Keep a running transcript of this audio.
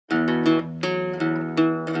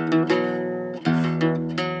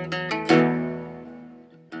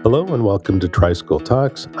Hello and welcome to Tricycle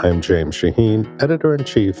Talks. I'm James Shaheen,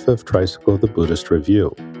 Editor-in-Chief of Tricycle, the Buddhist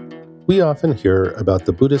Review. We often hear about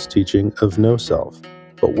the Buddhist teaching of no self,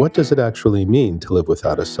 but what does it actually mean to live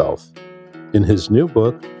without a self? In his new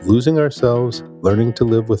book, Losing Ourselves, Learning to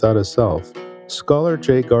Live Without a Self, scholar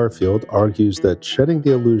Jay Garfield argues that shedding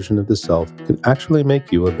the illusion of the self can actually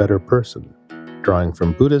make you a better person. Drawing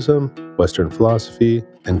from Buddhism, Western philosophy,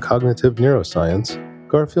 and cognitive neuroscience,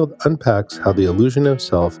 Garfield unpacks how the illusion of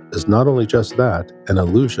self is not only just that, an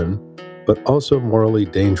illusion, but also morally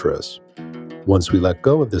dangerous. Once we let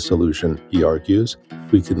go of this illusion, he argues,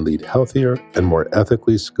 we can lead healthier and more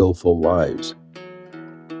ethically skillful lives.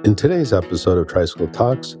 In today's episode of Tricycle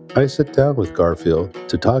Talks, I sit down with Garfield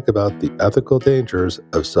to talk about the ethical dangers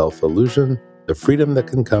of self-illusion, the freedom that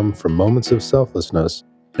can come from moments of selflessness,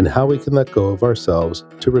 and how we can let go of ourselves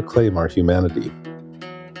to reclaim our humanity.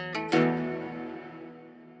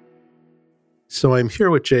 So I'm here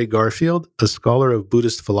with Jay Garfield, a scholar of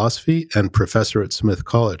Buddhist philosophy and professor at Smith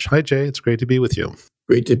College. Hi, Jay. It's great to be with you.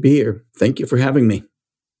 Great to be here. Thank you for having me.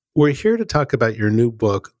 We're here to talk about your new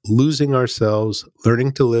book, Losing Ourselves,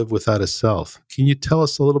 Learning to Live Without a Self. Can you tell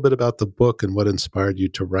us a little bit about the book and what inspired you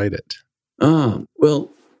to write it? Well,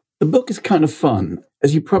 the book is kind of fun.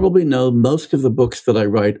 As you probably know, most of the books that I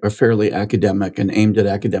write are fairly academic and aimed at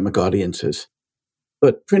academic audiences.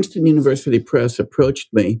 But Princeton University Press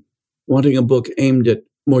approached me wanting a book aimed at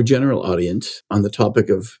more general audience on the topic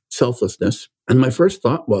of selflessness. And my first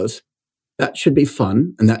thought was, that should be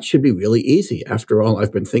fun and that should be really easy. After all,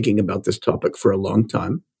 I've been thinking about this topic for a long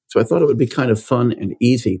time. So I thought it would be kind of fun and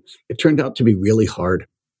easy. It turned out to be really hard.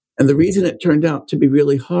 And the reason it turned out to be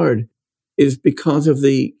really hard is because of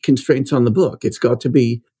the constraints on the book. It's got to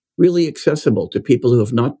be really accessible to people who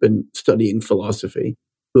have not been studying philosophy,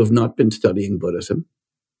 who have not been studying Buddhism.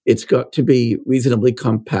 It's got to be reasonably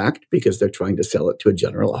compact because they're trying to sell it to a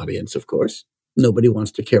general audience, of course. Nobody wants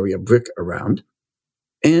to carry a brick around.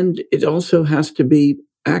 And it also has to be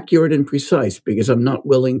accurate and precise because I'm not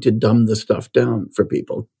willing to dumb the stuff down for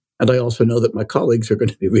people. And I also know that my colleagues are going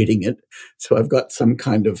to be reading it. So I've got some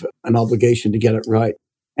kind of an obligation to get it right.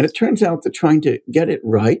 And it turns out that trying to get it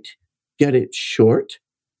right, get it short,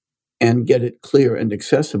 and get it clear and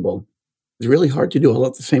accessible is really hard to do all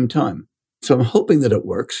at the same time. So I'm hoping that it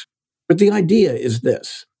works. But the idea is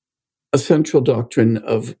this. A central doctrine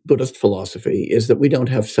of Buddhist philosophy is that we don't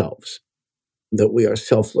have selves, that we are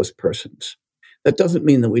selfless persons. That doesn't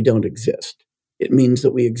mean that we don't exist. It means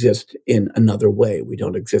that we exist in another way. We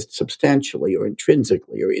don't exist substantially or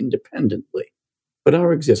intrinsically or independently. But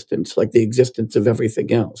our existence, like the existence of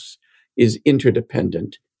everything else, is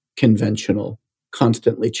interdependent, conventional,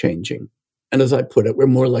 constantly changing. And as I put it, we're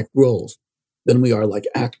more like roles than we are like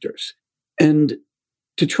actors. And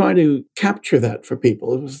to try to capture that for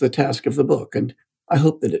people was the task of the book, and I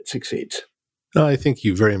hope that it succeeds. I think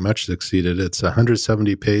you very much succeeded. It's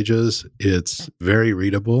 170 pages. It's very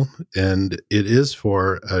readable, and it is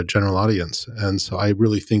for a general audience. And so I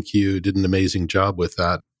really think you did an amazing job with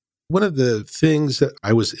that. One of the things that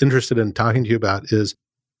I was interested in talking to you about is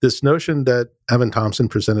this notion that Evan Thompson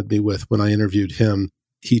presented me with when I interviewed him.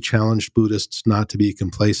 He challenged Buddhists not to be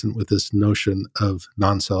complacent with this notion of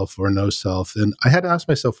non-self or no self. And I had to ask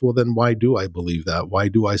myself, well, then why do I believe that? Why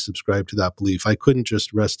do I subscribe to that belief? I couldn't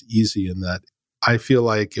just rest easy in that. I feel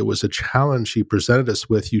like it was a challenge he presented us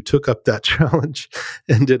with. You took up that challenge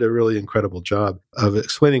and did a really incredible job of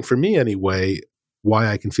explaining, for me anyway,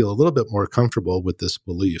 why I can feel a little bit more comfortable with this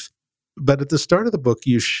belief. But at the start of the book,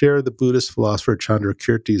 you share the Buddhist philosopher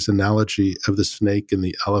Chandrakirti's analogy of the snake and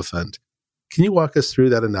the elephant. Can you walk us through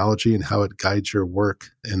that analogy and how it guides your work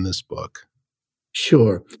in this book?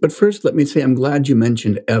 Sure. But first, let me say I'm glad you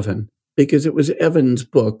mentioned Evan, because it was Evan's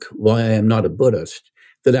book, Why I Am Not a Buddhist,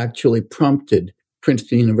 that actually prompted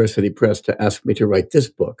Princeton University Press to ask me to write this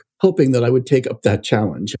book, hoping that I would take up that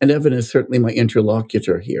challenge. And Evan is certainly my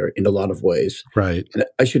interlocutor here in a lot of ways. Right. And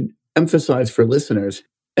I should emphasize for listeners,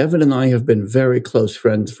 Evan and I have been very close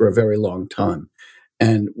friends for a very long time.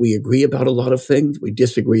 And we agree about a lot of things. We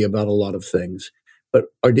disagree about a lot of things. But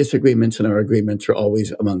our disagreements and our agreements are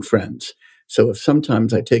always among friends. So if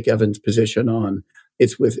sometimes I take Evan's position on,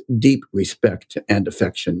 it's with deep respect and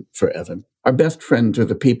affection for Evan. Our best friends are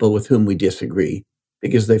the people with whom we disagree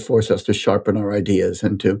because they force us to sharpen our ideas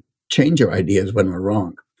and to change our ideas when we're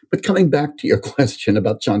wrong. But coming back to your question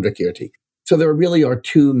about Chandrakirti. So there really are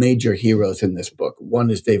two major heroes in this book. One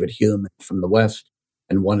is David Hume from the West,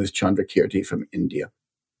 and one is Chandrakirti from India,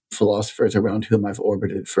 philosophers around whom I've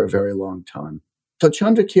orbited for a very long time. So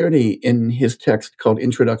Chandrakirti, in his text called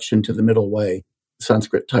Introduction to the Middle Way, the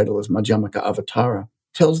Sanskrit title is Madhyamaka Avatara,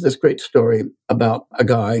 tells this great story about a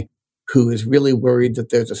guy who is really worried that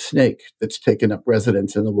there's a snake that's taken up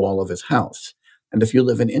residence in the wall of his house. And if you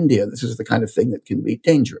live in India, this is the kind of thing that can be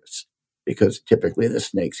dangerous, because typically the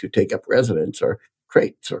snakes who take up residence are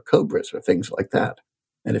kraits or cobras or things like that.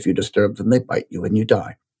 And if you disturb them, they bite you and you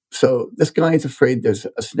die. So this guy is afraid there's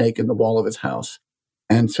a snake in the wall of his house.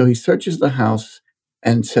 And so he searches the house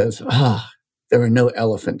and says, there are no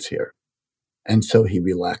elephants here. And so he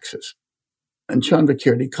relaxes. And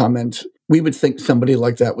Chandrakirti comments, we would think somebody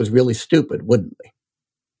like that was really stupid, wouldn't we?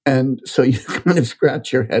 And so you kind of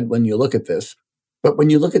scratch your head when you look at this. But when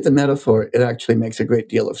you look at the metaphor, it actually makes a great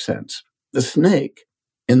deal of sense. The snake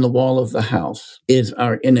in the wall of the house is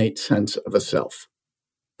our innate sense of a self.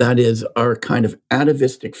 That is our kind of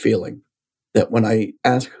atavistic feeling that when I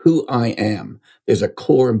ask who I am, there's a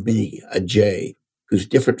core me, a Jay, who's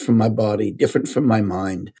different from my body, different from my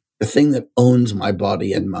mind, the thing that owns my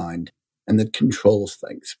body and mind and that controls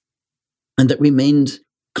things, and that remains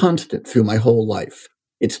constant through my whole life.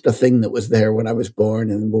 It's the thing that was there when I was born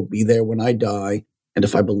and will be there when I die. And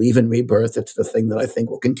if I believe in rebirth, it's the thing that I think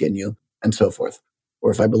will continue, and so forth.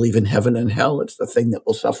 Or if I believe in heaven and hell, it's the thing that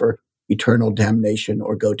will suffer eternal damnation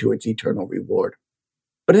or go to its eternal reward.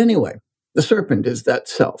 But anyway, the serpent is that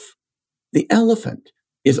self. The elephant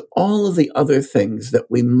is all of the other things that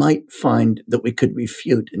we might find that we could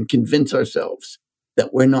refute and convince ourselves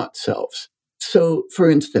that we're not selves. So, for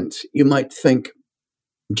instance, you might think,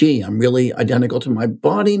 gee, I'm really identical to my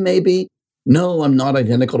body, maybe. No, I'm not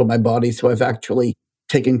identical to my body, so I've actually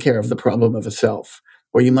taken care of the problem of a self.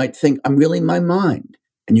 Or you might think, I'm really my mind.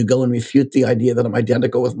 And you go and refute the idea that I'm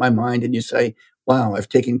identical with my mind, and you say, wow, I've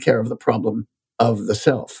taken care of the problem of the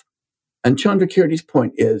self. And Chandrakirti's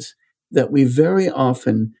point is that we very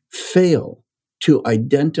often fail to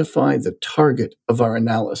identify the target of our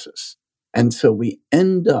analysis. And so we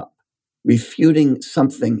end up refuting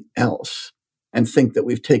something else and think that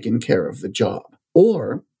we've taken care of the job.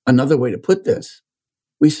 Or another way to put this,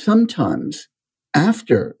 we sometimes,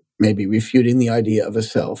 after maybe refuting the idea of a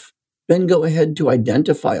self, then go ahead to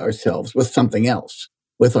identify ourselves with something else,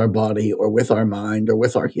 with our body or with our mind or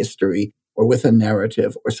with our history or with a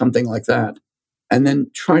narrative or something like that, and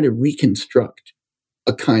then try to reconstruct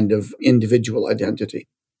a kind of individual identity.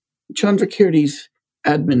 Chandrakirti's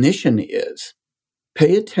admonition is,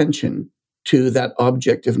 pay attention to that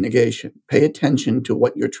object of negation. Pay attention to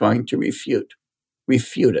what you're trying to refute.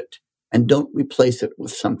 Refute it, and don't replace it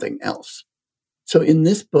with something else. So in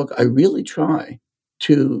this book, I really try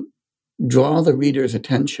to draw the reader's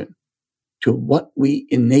attention to what we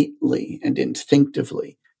innately and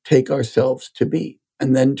instinctively take ourselves to be,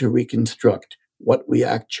 and then to reconstruct what we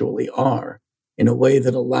actually are in a way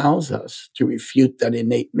that allows us to refute that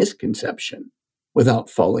innate misconception without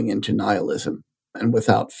falling into nihilism and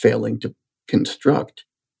without failing to construct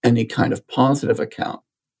any kind of positive account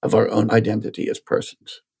of our own identity as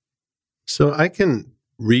persons. So I can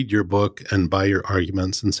read your book and buy your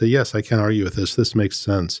arguments and say, yes, I can argue with this. This makes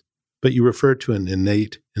sense. But you refer to an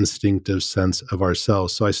innate, instinctive sense of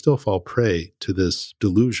ourselves. So I still fall prey to this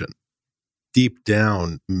delusion. Deep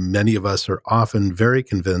down, many of us are often very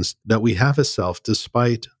convinced that we have a self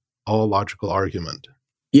despite all logical argument.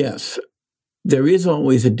 Yes, there is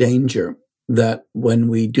always a danger that when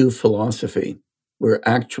we do philosophy, we're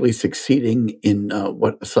actually succeeding in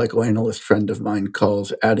what a psychoanalyst friend of mine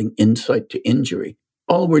calls adding insight to injury.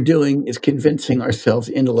 All we're doing is convincing ourselves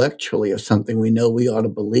intellectually of something we know we ought to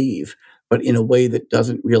believe, but in a way that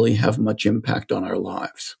doesn't really have much impact on our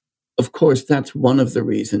lives. Of course, that's one of the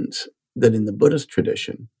reasons that in the Buddhist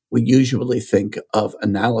tradition, we usually think of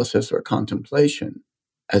analysis or contemplation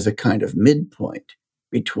as a kind of midpoint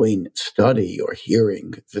between study or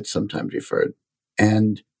hearing, as it's sometimes referred,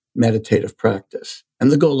 and meditative practice.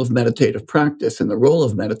 And the goal of meditative practice and the role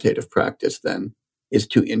of meditative practice then is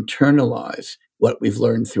to internalize what we've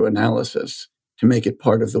learned through analysis to make it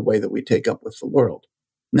part of the way that we take up with the world.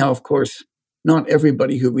 Now, of course, not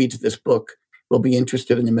everybody who reads this book will be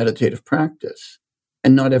interested in the meditative practice,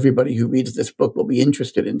 and not everybody who reads this book will be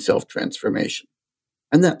interested in self-transformation.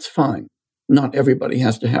 And that's fine. Not everybody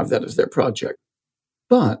has to have that as their project.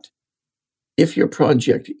 But if your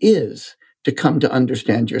project is to come to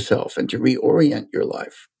understand yourself and to reorient your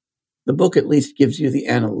life, the book at least gives you the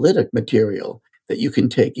analytic material that you can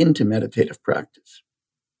take into meditative practice.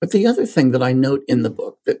 But the other thing that I note in the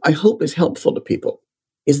book that I hope is helpful to people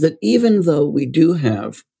is that even though we do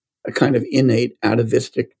have a kind of innate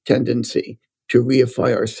atavistic tendency to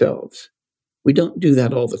reify ourselves, we don't do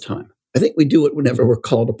that all the time. I think we do it whenever we're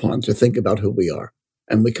called upon to think about who we are.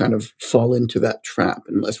 And we kind of fall into that trap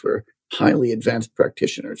unless we're highly advanced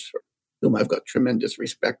practitioners for whom I've got tremendous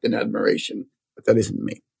respect and admiration, but that isn't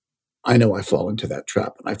me. I know I fall into that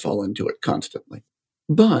trap, and I fall into it constantly.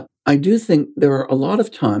 But I do think there are a lot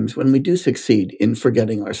of times when we do succeed in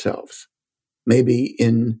forgetting ourselves, maybe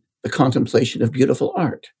in the contemplation of beautiful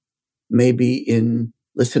art, maybe in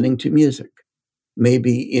listening to music,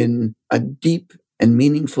 maybe in a deep and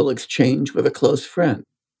meaningful exchange with a close friend,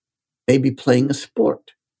 maybe playing a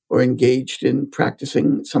sport or engaged in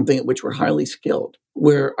practicing something at which we're highly skilled,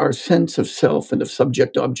 where our sense of self and of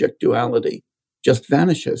subject-object duality just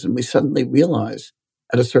vanishes, and we suddenly realize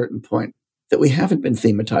at a certain point that we haven't been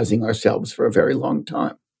thematizing ourselves for a very long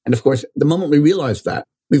time. And of course, the moment we realize that,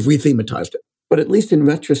 we've re-thematized it. But at least in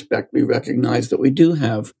retrospect, we recognize that we do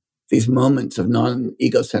have these moments of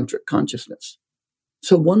non-egocentric consciousness.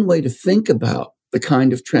 So one way to think about the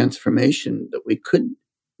kind of transformation that we could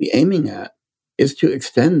be aiming at is to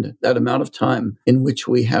extend that amount of time in which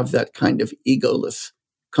we have that kind of egoless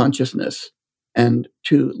consciousness and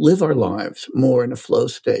to live our lives more in a flow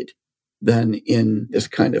state than in this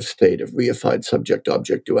kind of state of reified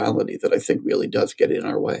subject-object duality that I think really does get in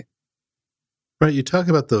our way. Right. You talk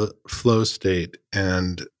about the flow state,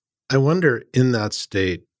 and I wonder in that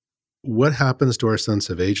state, what happens to our sense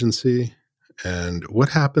of agency and what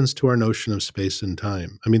happens to our notion of space and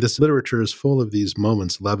time? I mean, this literature is full of these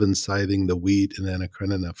moments, Levin scything the wheat in Anna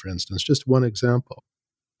Karenina, for instance, just one example.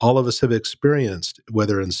 All of us have experienced,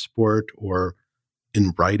 whether in sport or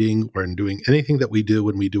in writing or in doing anything that we do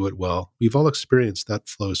when we do it well, we've all experienced that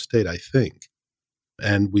flow state, I think.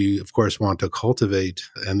 And we, of course, want to cultivate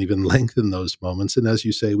and even lengthen those moments. And as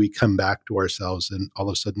you say, we come back to ourselves and all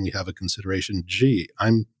of a sudden we have a consideration, gee,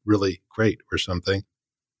 I'm really great or something.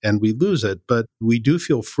 And we lose it, but we do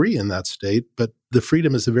feel free in that state. But the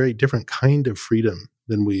freedom is a very different kind of freedom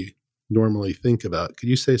than we normally think about. Could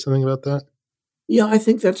you say something about that? Yeah, I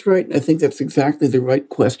think that's right. I think that's exactly the right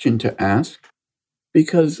question to ask,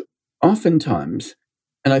 because oftentimes,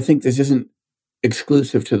 and I think this isn't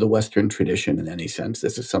exclusive to the Western tradition in any sense,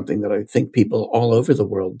 this is something that I think people all over the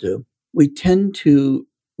world do, we tend to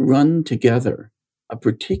run together a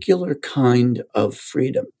particular kind of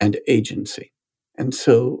freedom and agency. And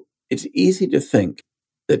so it's easy to think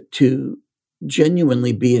that to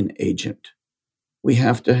genuinely be an agent, we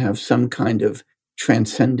have to have some kind of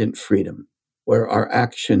transcendent freedom where our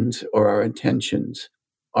actions or our intentions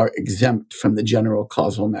are exempt from the general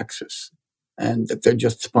causal nexus and that they're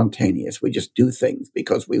just spontaneous. We just do things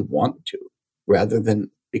because we want to rather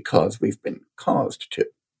than because we've been caused to.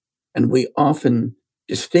 And we often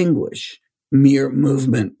distinguish mere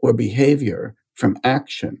movement or behavior from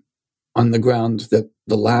action on the grounds that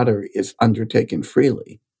the latter is undertaken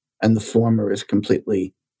freely and the former is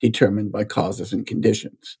completely determined by causes and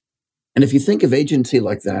conditions. And if you think of agency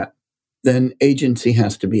like that, then agency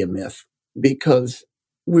has to be a myth because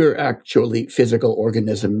we're actually physical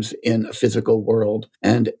organisms in a physical world,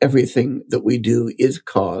 and everything that we do is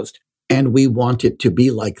caused, and we want it to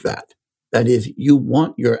be like that. That is, you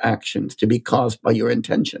want your actions to be caused by your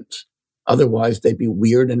intentions. Otherwise, they'd be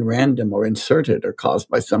weird and random or inserted or caused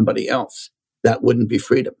by somebody else. That wouldn't be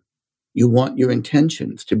freedom. You want your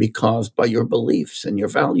intentions to be caused by your beliefs and your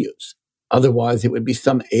values. Otherwise, it would be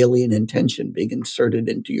some alien intention being inserted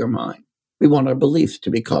into your mind. We want our beliefs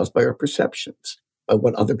to be caused by our perceptions, by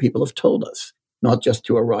what other people have told us, not just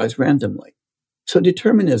to arise randomly. So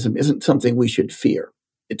determinism isn't something we should fear.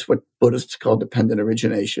 It's what Buddhists call dependent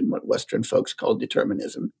origination, what Western folks call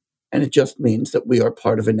determinism. And it just means that we are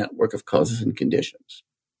part of a network of causes and conditions.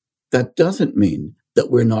 That doesn't mean that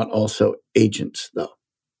we're not also agents, though,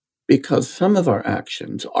 because some of our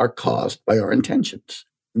actions are caused by our intentions.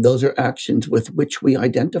 Those are actions with which we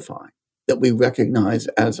identify, that we recognize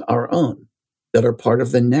as our own, that are part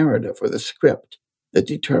of the narrative or the script that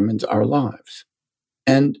determines our lives.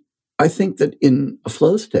 And I think that in a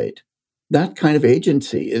flow state, that kind of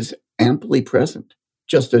agency is amply present,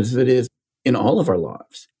 just as it is in all of our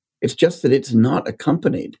lives. It's just that it's not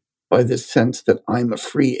accompanied by this sense that I'm a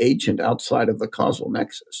free agent outside of the causal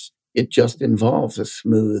nexus. It just involves a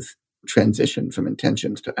smooth transition from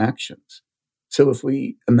intentions to actions. So if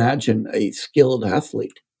we imagine a skilled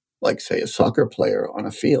athlete, like say a soccer player on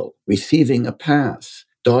a field, receiving a pass,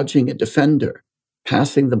 dodging a defender,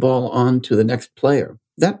 passing the ball on to the next player,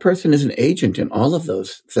 that person is an agent in all of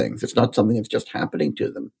those things. It's not something that's just happening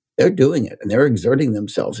to them. They're doing it and they're exerting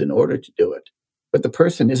themselves in order to do it. But the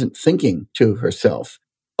person isn't thinking to herself,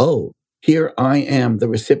 oh, here I am, the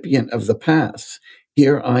recipient of the pass.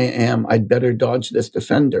 Here I am, I'd better dodge this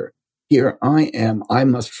defender. Here I am, I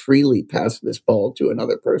must freely pass this ball to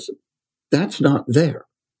another person. That's not there.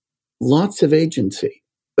 Lots of agency,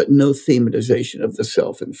 but no thematization of the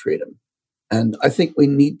self and freedom. And I think we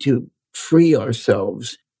need to free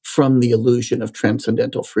ourselves from the illusion of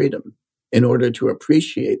transcendental freedom in order to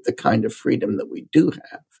appreciate the kind of freedom that we do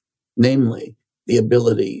have, namely the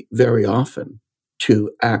ability very often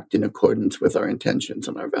to act in accordance with our intentions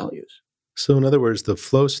and our values. So, in other words, the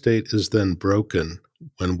flow state is then broken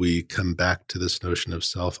when we come back to this notion of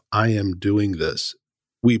self. I am doing this.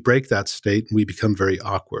 We break that state and we become very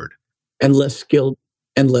awkward. And less skilled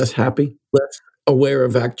and less happy, less aware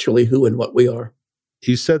of actually who and what we are.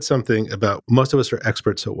 You said something about most of us are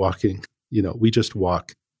experts at walking. We just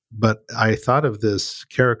walk. But I thought of this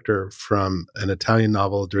character from an Italian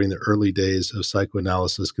novel during the early days of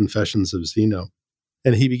psychoanalysis, Confessions of Zeno.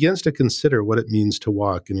 And he begins to consider what it means to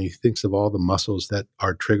walk. And he thinks of all the muscles that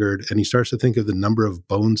are triggered. And he starts to think of the number of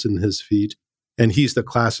bones in his feet. And he's the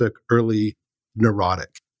classic early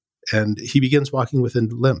neurotic. And he begins walking with a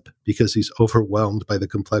limp because he's overwhelmed by the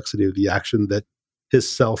complexity of the action that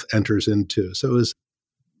his self enters into. So it was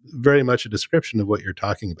very much a description of what you're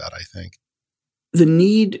talking about, I think. The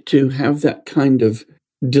need to have that kind of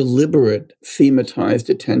deliberate, thematized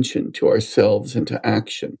attention to ourselves and to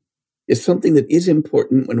action is something that is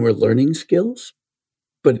important when we're learning skills,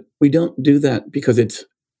 but we don't do that because it's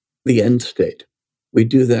the end state. We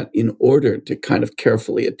do that in order to kind of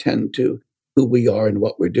carefully attend to who we are and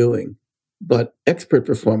what we're doing. But expert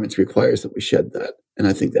performance requires that we shed that, and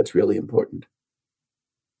I think that's really important.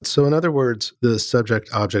 So in other words, the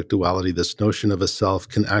subject-object duality, this notion of a self,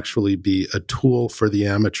 can actually be a tool for the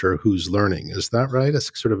amateur who's learning. Is that right?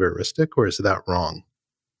 It's sort of heuristic, or is that wrong?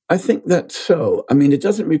 I think that's so. I mean, it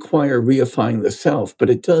doesn't require reifying the self, but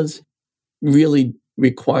it does really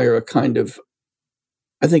require a kind of,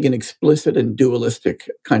 I think, an explicit and dualistic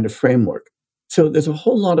kind of framework. So there's a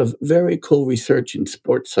whole lot of very cool research in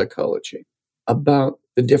sports psychology about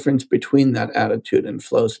the difference between that attitude and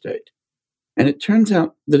flow state. And it turns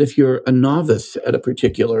out that if you're a novice at a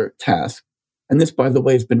particular task, and this, by the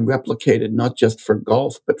way, has been replicated not just for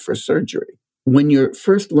golf, but for surgery, when you're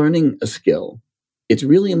first learning a skill, it's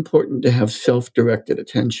really important to have self-directed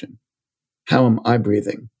attention. How am I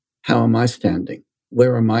breathing? How am I standing?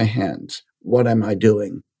 Where are my hands? What am I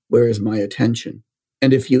doing? Where is my attention?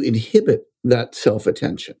 And if you inhibit that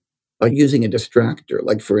self-attention by using a distractor,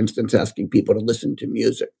 like, for instance, asking people to listen to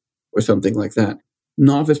music or something like that,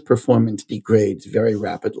 novice performance degrades very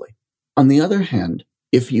rapidly. On the other hand,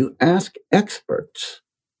 if you ask experts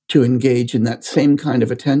to engage in that same kind of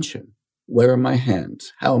attention, where are my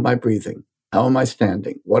hands? How am I breathing? How am I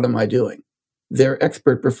standing? What am I doing? Their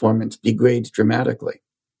expert performance degrades dramatically.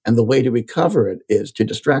 And the way to recover it is to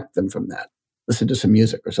distract them from that. Listen to some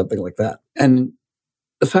music or something like that. And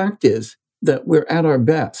the fact is that we're at our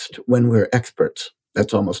best when we're experts.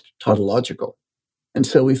 That's almost tautological. And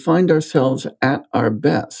so we find ourselves at our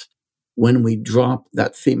best when we drop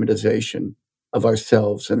that thematization of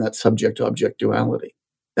ourselves and that subject-object duality.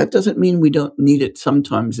 That doesn't mean we don't need it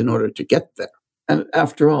sometimes in order to get there. And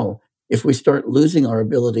after all, if we start losing our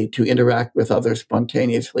ability to interact with others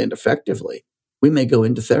spontaneously and effectively, we may go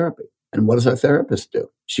into therapy. And what does our therapist do?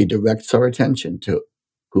 She directs our attention to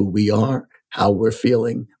who we are, how we're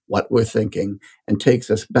feeling, what we're thinking, and takes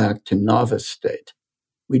us back to novice state.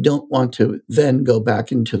 We don't want to then go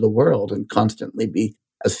back into the world and constantly be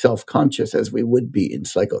as self-conscious as we would be in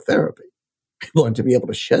psychotherapy. We want to be able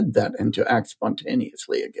to shed that and to act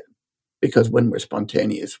spontaneously again, because when we're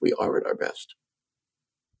spontaneous, we are at our best.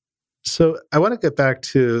 So I want to get back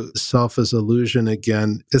to self as illusion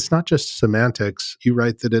again. It's not just semantics. You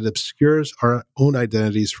write that it obscures our own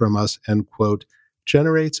identities from us and, quote,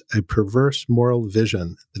 generates a perverse moral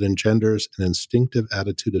vision that engenders an instinctive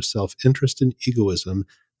attitude of self-interest and egoism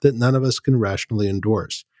that none of us can rationally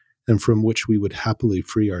endorse, and from which we would happily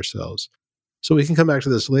free ourselves. So we can come back to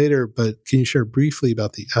this later, but can you share briefly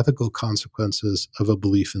about the ethical consequences of a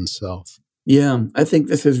belief in self? Yeah, I think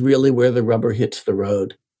this is really where the rubber hits the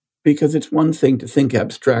road, because it's one thing to think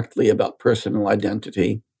abstractly about personal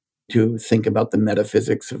identity, to think about the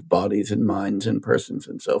metaphysics of bodies and minds and persons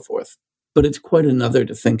and so forth. But it's quite another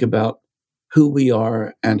to think about who we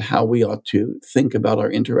are and how we ought to think about our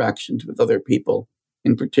interactions with other people,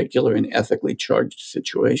 in particular in ethically charged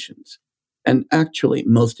situations. And actually,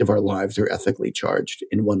 most of our lives are ethically charged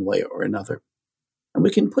in one way or another. And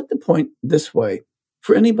we can put the point this way.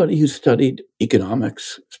 For anybody who studied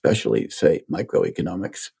economics, especially, say,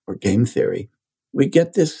 microeconomics or game theory, we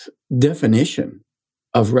get this definition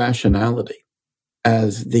of rationality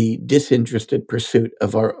as the disinterested pursuit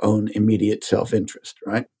of our own immediate self-interest,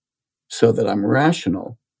 right? So that I'm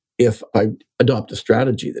rational if I adopt a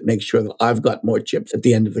strategy that makes sure that I've got more chips at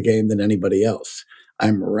the end of the game than anybody else.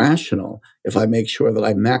 I'm rational if I make sure that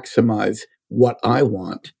I maximize what I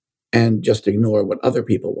want and just ignore what other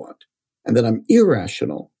people want. And then I'm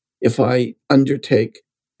irrational if I undertake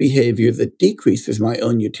behavior that decreases my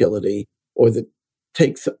own utility or that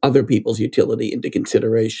takes other people's utility into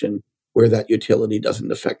consideration where that utility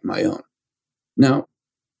doesn't affect my own. Now,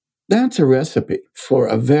 that's a recipe for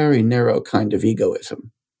a very narrow kind of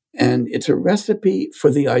egoism. And it's a recipe for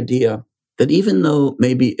the idea that even though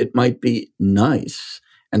maybe it might be nice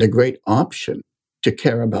and a great option to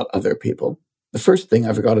care about other people, the first thing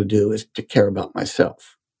I've got to do is to care about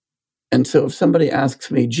myself. And so if somebody asks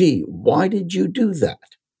me, gee, why did you do that?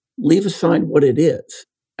 Leave aside what it is.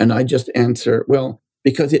 And I just answer, well,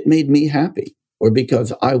 because it made me happy or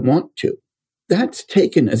because I want to. That's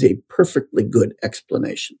taken as a perfectly good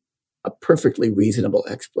explanation, a perfectly reasonable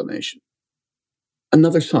explanation.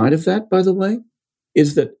 Another side of that, by the way,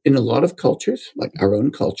 is that in a lot of cultures, like our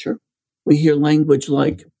own culture, we hear language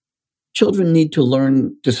like children need to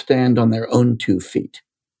learn to stand on their own 2 feet,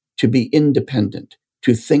 to be independent,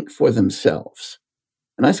 to think for themselves.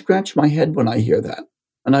 And I scratch my head when I hear that.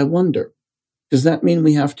 And I wonder, does that mean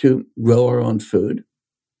we have to grow our own food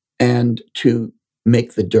and to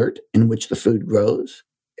make the dirt in which the food grows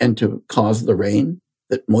and to cause the rain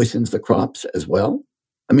that moistens the crops as well?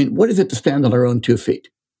 I mean, what is it to stand on our own 2 feet?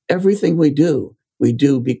 Everything we do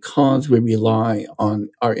because we rely on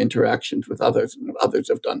our interactions with others and what others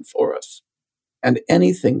have done for us. And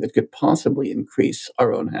anything that could possibly increase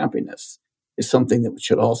our own happiness is something that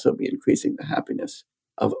should also be increasing the happiness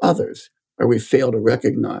of others, or we fail to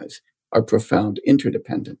recognize our profound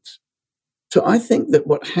interdependence. So I think that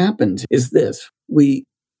what happens is this: we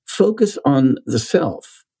focus on the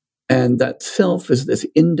self, and that self is this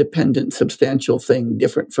independent, substantial thing,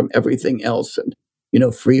 different from everything else, and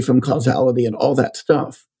free from causality and all that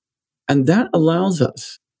stuff. And that allows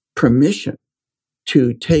us permission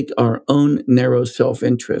to take our own narrow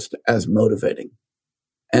self-interest as motivating.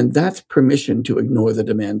 And that's permission to ignore the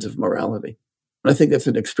demands of morality. And I think that's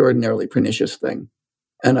an extraordinarily pernicious thing.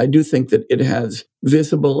 And I do think that it has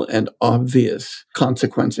visible and obvious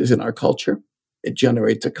consequences in our culture. It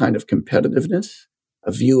generates a kind of competitiveness,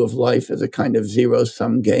 a view of life as a kind of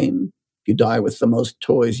zero-sum game. You die with the most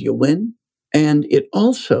toys, you win. And it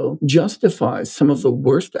also justifies some of the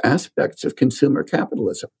worst aspects of consumer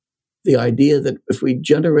capitalism. The idea that if we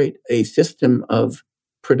generate a system of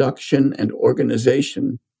production and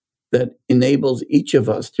organization that enables each of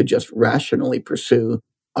us to just rationally pursue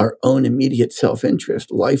our own immediate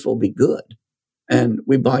self-interest, life will be good. And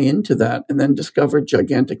we buy into that and then discover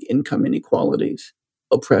gigantic income inequalities,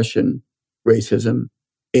 oppression, racism,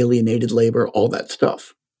 alienated labor, all that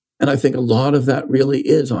stuff. And I think a lot of that really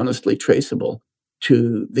is honestly traceable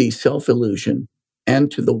to the self-illusion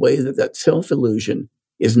and to the way that that self-illusion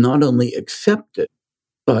is not only accepted,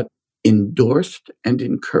 but endorsed and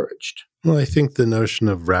encouraged. Well, I think the notion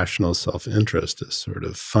of rational self-interest is sort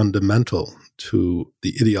of fundamental to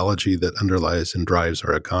the ideology that underlies and drives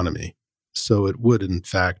our economy. So it would, in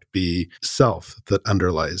fact, be self that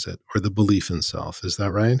underlies it, or the belief in self. Is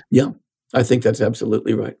that right? Yeah, I think that's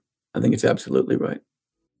absolutely right. I think it's absolutely right.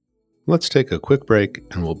 Let's take a quick break,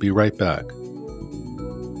 and we'll be right back.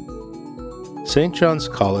 St. John's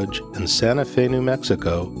College in Santa Fe, New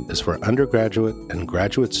Mexico is for undergraduate and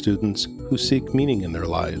graduate students who seek meaning in their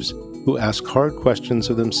lives, who ask hard questions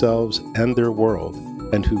of themselves and their world,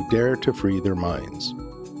 and who dare to free their minds.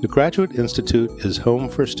 The Graduate Institute is home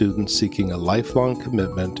for students seeking a lifelong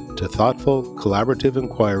commitment to thoughtful, collaborative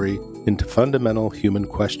inquiry into fundamental human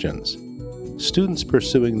questions. Students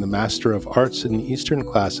pursuing the Master of Arts in Eastern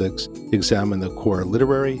Classics examine the core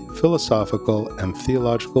literary, philosophical, and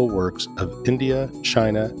theological works of India,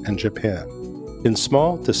 China, and Japan. In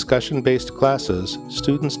small, discussion-based classes,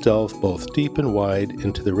 students delve both deep and wide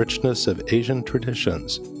into the richness of Asian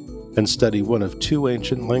traditions and study one of 2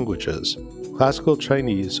 ancient languages, Classical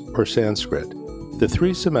Chinese or Sanskrit. The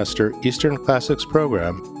 3-semester Eastern Classics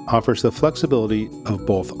program offers the flexibility of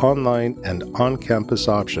both online and on-campus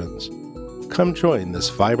options. Come join this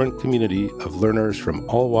vibrant community of learners from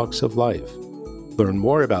all walks of life. Learn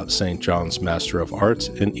more about St. John's Master of Arts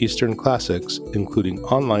in Eastern Classics, including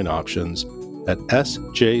online options, at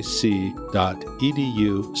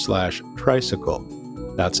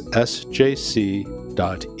sjc.edu/tricycle. That's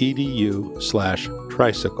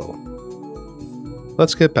sjc.edu/tricycle.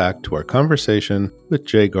 Let's get back to our conversation with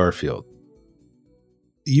Jay Garfield.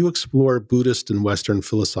 You explore Buddhist and Western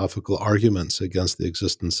philosophical arguments against the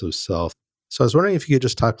existence of self. So I was wondering if you could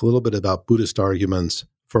just talk a little bit about Buddhist arguments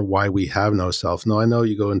for why we have no self. Now, I know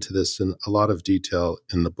you go into this in a lot of detail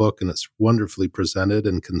in the book, and it's wonderfully presented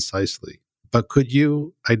and concisely. But could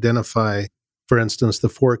you identify, for instance, the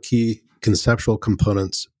 4 key conceptual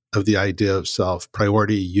components of the idea of self,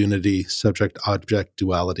 priority, unity, subject-object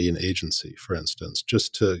duality, and agency, for instance,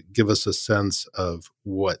 just to give us a sense of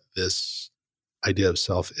what this idea of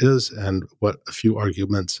self is and what a few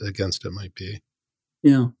arguments against it might be.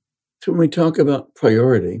 Yeah. So when we talk about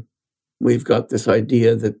priority, we've got this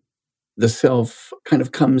idea that the self kind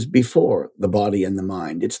of comes before the body and the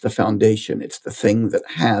mind. It's the foundation. It's the thing that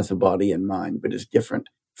has a body and mind, but is different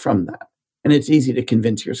from that. And it's easy to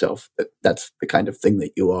convince yourself that that's the kind of thing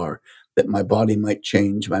that you are, that my body might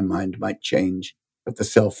change, my mind might change, but the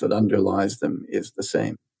self that underlies them is the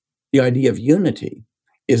same. The idea of unity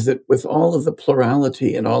is that with all of the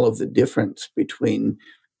plurality and all of the difference between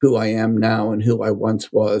who I am now and who I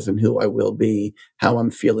once was and who I will be, how I'm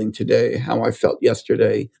feeling today, how I felt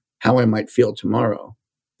yesterday, how I might feel tomorrow,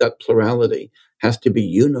 that plurality has to be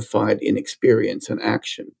unified in experience and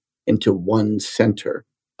action into one center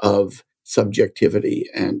of subjectivity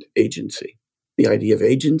and agency. The idea of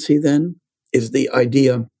agency, then, is the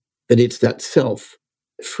idea that it's that self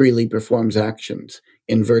that freely performs actions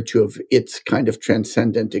in virtue of its kind of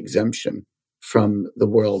transcendent exemption from the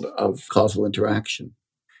world of causal interaction.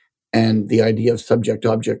 And the idea of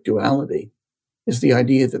subject-object duality is the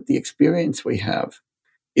idea that the experience we have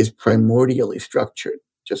is primordially structured,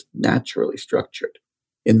 just naturally structured,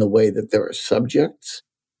 in the way that there are subjects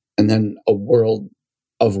and then a world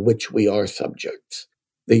of which we are subjects.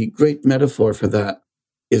 The great metaphor for that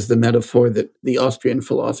is the metaphor that the Austrian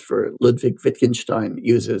philosopher Ludwig Wittgenstein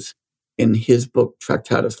uses in his book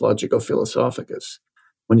Tractatus Logico-Philosophicus,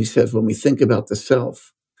 when he says, when we think about the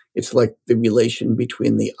self, it's like the relation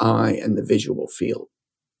between the eye and the visual field,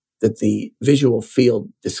 that the visual field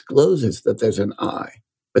discloses that there's an eye,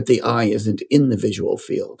 but the eye isn't in the visual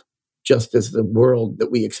field, just as the world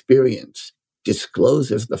that we experience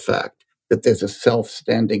discloses the fact that there's a self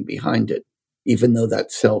standing behind it, even though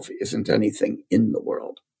that self isn't anything in the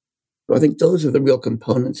world. So I think those are the real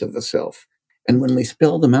components of the self. And when we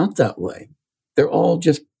spell them out that way, they're all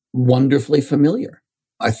just wonderfully familiar.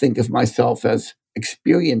 I think of myself as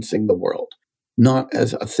experiencing the world, not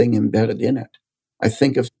as a thing embedded in it. I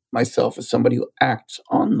think of myself as somebody who acts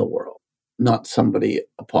on the world, not somebody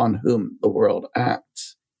upon whom the world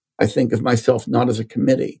acts. I think of myself not as a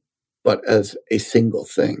committee, but as a single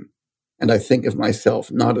thing. And I think of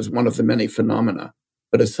myself not as one of the many phenomena,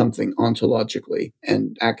 but as something ontologically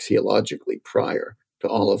and axiologically prior to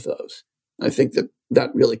all of those. I think that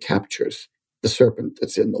that really captures the serpent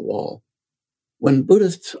that's in the wall. When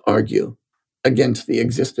Buddhists argue against the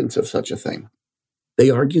existence of such a thing,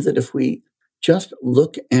 they argue that if we just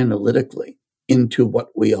look analytically into what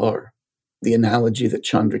we are, the analogy that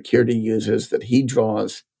Chandrakirti uses, that he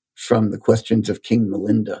draws from the Questions of King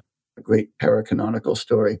Milinda, a great paracanonical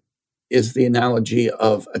story, is the analogy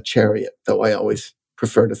of a chariot, though I always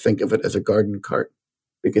prefer to think of it as a garden cart,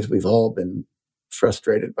 because we've all been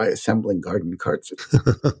frustrated by assembling garden carts.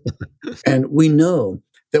 And we know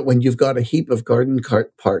that when you've got a heap of garden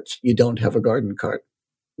cart parts, you don't have a garden cart.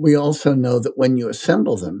 We also know that when you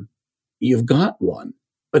assemble them, you've got one.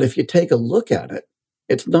 But if you take a look at it,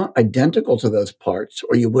 it's not identical to those parts,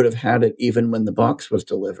 or you would have had it even when the box was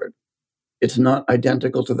delivered. It's not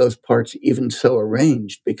identical to those parts even so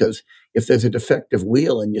arranged, because if there's a defective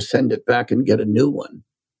wheel and you send it back and get a new one,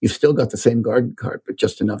 you've still got the same garden cart, but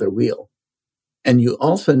just another wheel. And you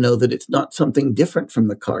also know that it's not something different from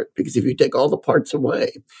the cart, because if you take all the parts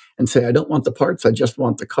away and say, I don't want the parts, I just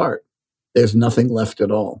want the cart, there's nothing left at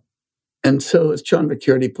all. And so, as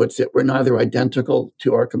Chandrakirti puts it, we're neither identical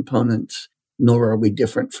to our components, nor are we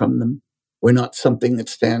different from them. We're not something that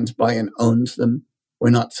stands by and owns them. We're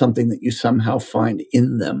not something that you somehow find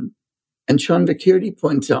in them. And Chandrakirti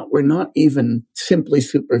points out we're not even simply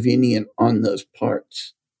supervenient on those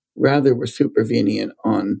parts. Rather, we're supervenient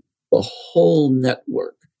on the whole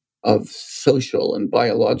network of social and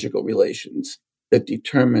biological relations that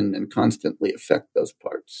determine and constantly affect those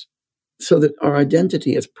parts. So that our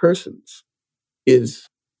identity as persons is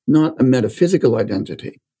not a metaphysical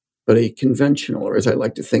identity, but a conventional, or as I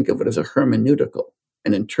like to think of it, as a hermeneutical,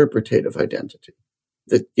 an interpretative identity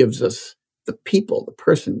that gives us the people, the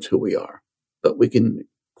persons who we are. But we can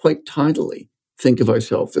quite tidily think of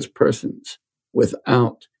ourselves as persons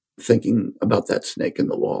without thinking about that snake in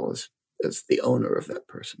the wall as the owner of that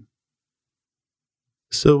person.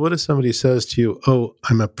 So what if somebody says to you, oh,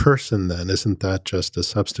 I'm a person then? Isn't that just a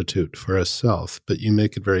substitute for a self? But you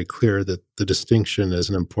make it very clear that the distinction is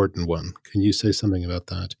an important one. Can you say something about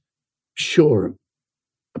that? Sure.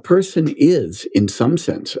 A person is, in some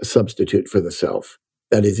sense, a substitute for the self.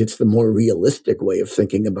 That is, it's the more realistic way of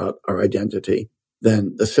thinking about our identity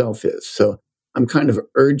than the self is. So I'm kind of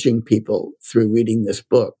urging people through reading this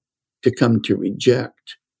book to come to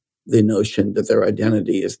reject the notion that their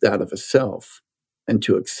identity is that of a self and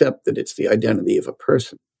to accept that it's the identity of a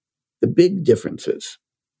person. The big differences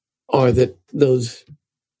are that those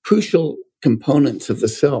crucial components of the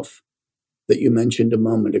self that you mentioned a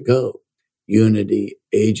moment ago, unity,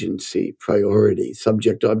 agency, priority,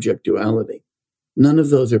 subject-object duality, none of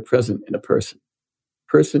those are present in a person.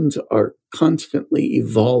 Persons are constantly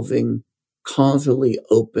evolving, causally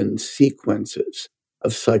open sequences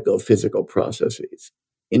of psychophysical processes,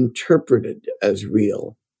 interpreted as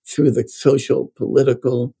real through the social,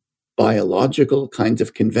 political, biological kinds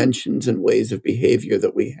of conventions and ways of behavior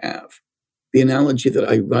that we have. The analogy that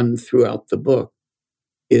I run throughout the book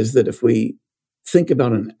is that if we think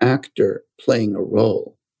about an actor playing a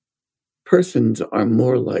role, persons are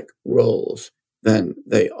more like roles than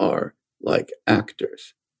they are like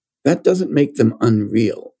actors. That doesn't make them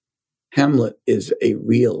unreal. Hamlet is a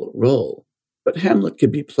real role, but Hamlet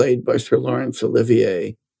could be played by Sir Laurence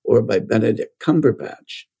Olivier or by Benedict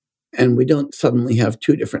Cumberbatch, and we don't suddenly have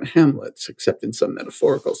two different Hamlets, except in some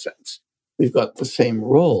metaphorical sense. We've got the same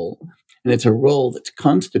role, and it's a role that's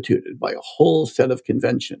constituted by a whole set of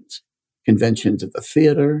conventions of the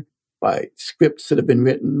theater, by scripts that have been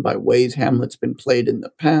written, by ways Hamlet's been played in the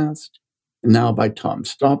past, and now by Tom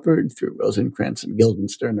Stoppard through Rosencrantz and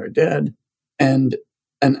Guildenstern are dead. And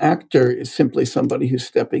an actor is simply somebody who's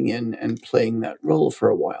stepping in and playing that role for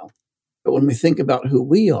a while. But when we think about who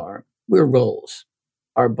we are, we're roles.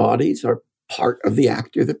 Our bodies are part of the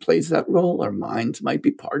actor that plays that role. Our minds might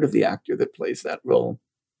be part of the actor that plays that role.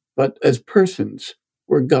 But as persons,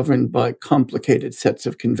 we're governed by complicated sets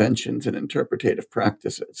of conventions and interpretative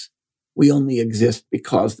practices. We only exist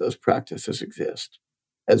because those practices exist.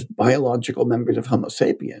 As biological members of Homo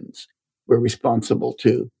sapiens, we're responsible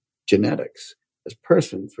to genetics. As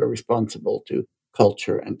persons, we're responsible to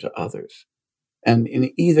culture and to others. And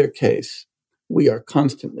in either case, we are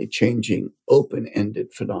constantly changing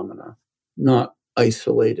open-ended phenomena, not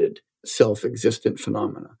isolated, self-existent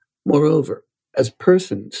phenomena. Moreover, as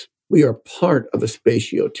persons, we are part of a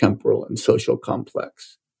spatio-temporal and social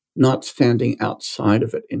complex, not standing outside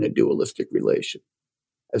of it in a dualistic relation.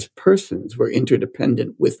 As persons, we're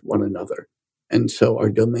interdependent with one another, and so our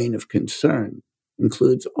domain of concern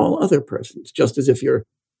includes all other persons. Just as if you're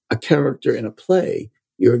a character in a play,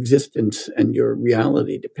 your existence and your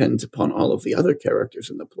reality depends upon all of the other characters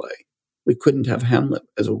in the play. We couldn't have Hamlet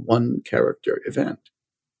as a one-character event.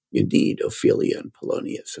 You need Ophelia and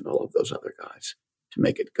Polonius and all of those other guys to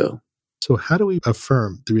make it go. So how do we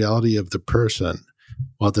affirm the reality of the person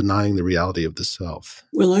while denying the reality of the self?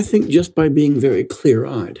 Well, I think just by being very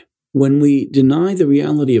clear-eyed. When we deny the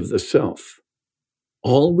reality of the self,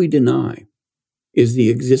 all we deny is the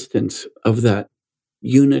existence of that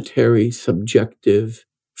unitary, subjective,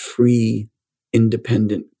 free,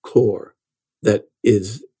 independent core that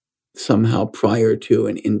is somehow prior to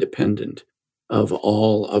and independent of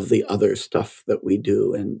all of the other stuff that we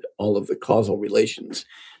do and all of the causal relations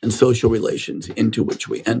and social relations into which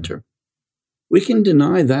we enter. We can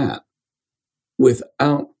deny that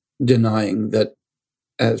without denying that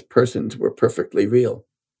as persons we're perfectly real.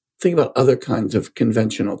 Think about other kinds of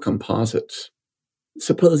conventional composites.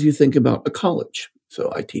 Suppose you think about a college.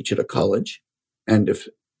 So I teach at a college, and if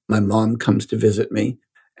my mom comes to visit me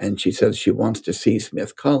and she says she wants to see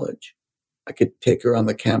Smith College, I could take her on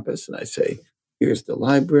the campus and I say, here's the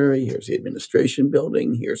library, here's the administration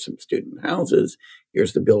building, here's some student houses,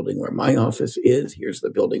 here's the building where my office is, here's the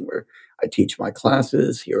building where I teach my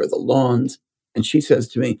classes, here are the lawns. And she says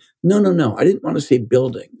to me, no, I didn't want to see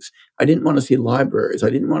buildings. I didn't want to see libraries. I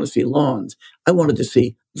didn't want to see lawns. I wanted to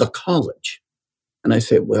see the college. And I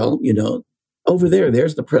say, well, over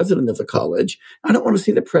there's the president of the college. I don't want to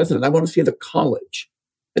see the president. I want to see the college.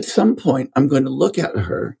 At some point, I'm going to look at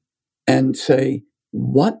her and say,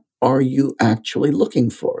 what are you actually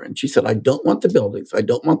looking for? And she said, I don't want the buildings. I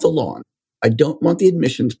don't want the lawn. I don't want the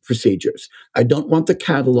admissions procedures. I don't want the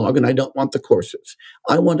catalog, and I don't want the courses.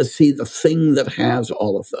 I want to see the thing that has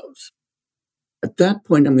all of those. At that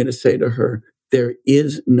point, I'm going to say to her, there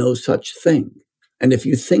is no such thing. And if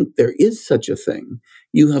you think there is such a thing,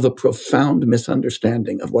 you have a profound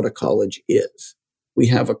misunderstanding of what a college is. We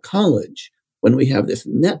have a college when we have this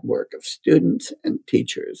network of students and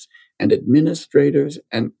teachers and administrators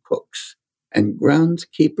and cooks and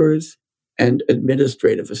groundskeepers and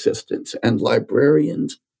administrative assistants and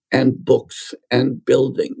librarians and books and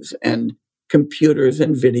buildings and computers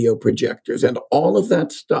and video projectors and all of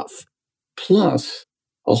that stuff, plus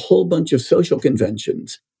a whole bunch of social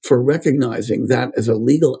conventions for recognizing that as a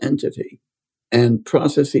legal entity and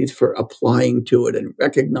processes for applying to it and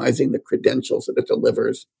recognizing the credentials that it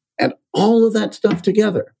delivers, and all of that stuff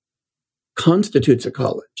together constitutes a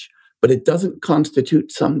college. but it doesn't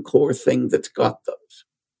constitute some core thing that's got those.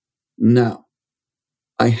 Now,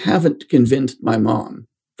 I haven't convinced my mom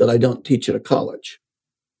that I don't teach at a college.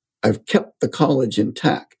 I've kept the college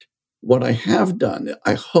intact. What I have done,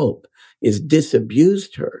 I hope, is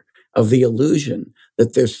disabused her of the illusion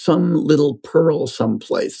that there's some little pearl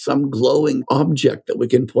someplace, some glowing object that we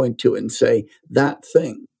can point to and say, that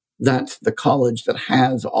thing, that's the college that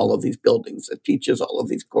has all of these buildings, that teaches all of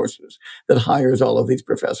these courses, that hires all of these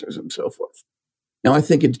professors and so forth. Now, I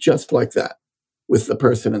think it's just like that with the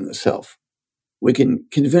person and the self. We can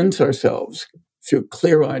convince ourselves through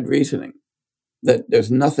clear-eyed reasoning that there's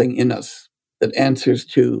nothing in us that answers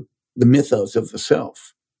to the mythos of the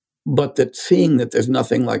self, but that seeing that there's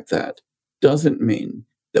nothing like that doesn't mean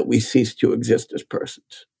that we cease to exist as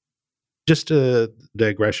persons. Just a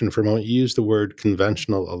digression for a moment. You use the word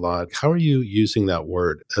conventional a lot. How are you using that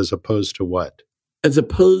word as opposed to what? As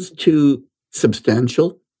opposed to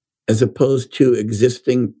substantial, as opposed to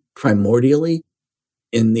existing primordially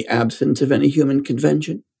in the absence of any human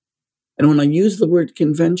convention. And when I use the word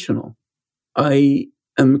conventional, I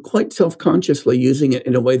am quite self-consciously using it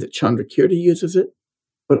in a way that Chandrakirti uses it,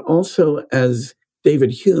 but also as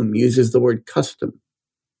David Hume uses the word custom.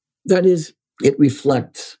 That is, it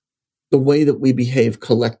reflects the way that we behave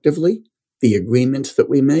collectively, the agreements that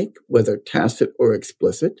we make, whether tacit or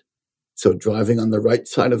explicit. So driving on the right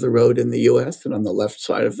side of the road in the US and on the left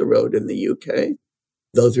side of the road in the UK,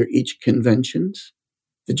 those are each conventions.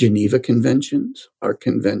 The Geneva Conventions are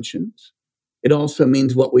conventions. It also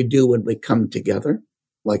means what we do when we come together,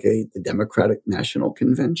 like the Democratic National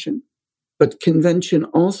Convention. But convention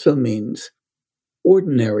also means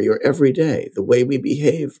ordinary or everyday, the way we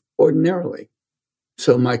behave ordinarily.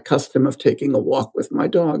 So my custom of taking a walk with my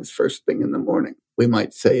dogs first thing in the morning, we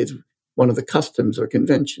might say, is one of the customs or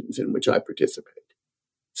conventions in which I participate.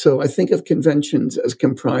 So I think of conventions as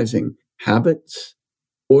comprising habits,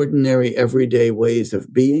 ordinary everyday ways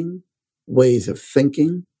of being, ways of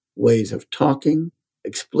thinking, ways of talking,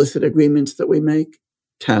 explicit agreements that we make,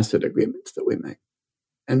 tacit agreements that we make.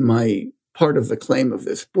 And my part of the claim of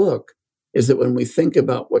this book is that when we think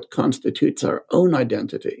about what constitutes our own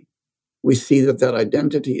identity, we see that that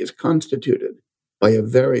identity is constituted by a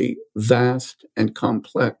very vast and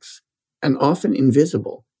complex and often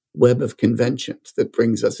invisible web of conventions that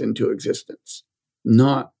brings us into existence,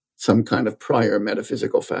 not some kind of prior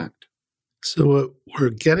metaphysical fact. So what we're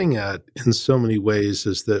getting at in so many ways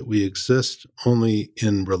is that we exist only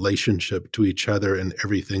in relationship to each other and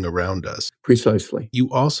everything around us. Precisely.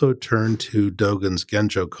 You also turn to Dogen's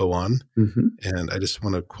Genjo koan, Mm-hmm. and I just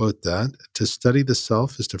want to quote that. To study the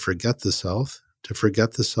self is to forget the self. To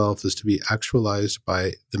forget the self is to be actualized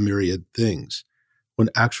by the myriad things. When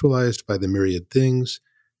actualized by the myriad things,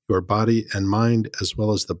 your body and mind, as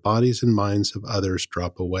well as the bodies and minds of others,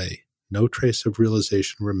 drop away. No trace of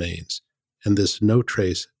realization remains. And this no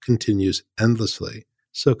trace continues endlessly.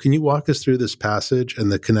 So can you walk us through this passage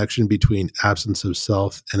and the connection between absence of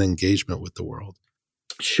self and engagement with the world?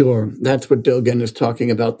 Sure. That's what Dogen is talking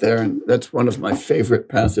about there. And that's one of my favorite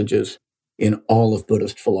passages in all of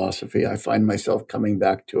Buddhist philosophy. I find myself coming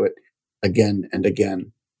back to it again and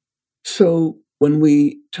again. So when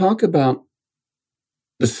we talk about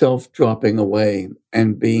the self dropping away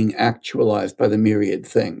and being actualized by the myriad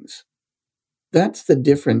things, that's the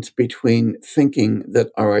difference between thinking that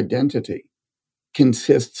our identity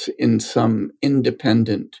consists in some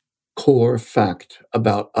independent core fact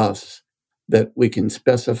about us that we can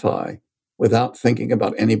specify without thinking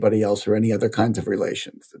about anybody else or any other kinds of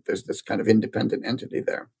relations, that there's this kind of independent entity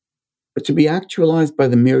there. But to be actualized by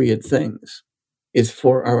the myriad things is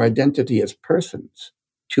for our identity as persons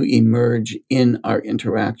to emerge in our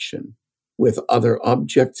interaction with other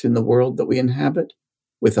objects in the world that we inhabit,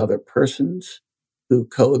 with other persons who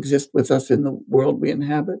coexist with us in the world we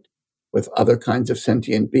inhabit, with other kinds of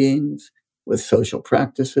sentient beings, with social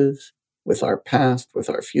practices, with our past, with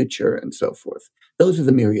our future, and so forth. Those are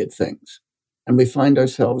the myriad things. And we find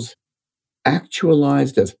ourselves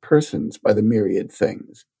actualized as persons by the myriad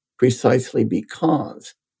things, precisely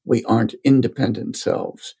because we aren't independent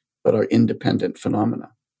selves, but are independent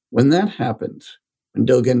phenomena. When that happens, when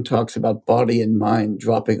Dogen talks about body and mind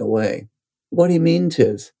dropping away, what he means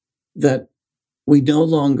is that we no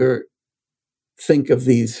longer think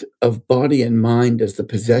of body and mind as the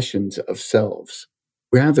possessions of selves.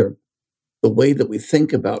 Rather, the way that we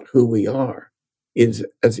think about who we are is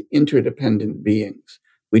as interdependent beings.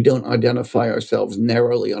 We don't identify ourselves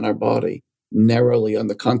narrowly on our body, narrowly on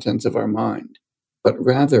the contents of our mind, but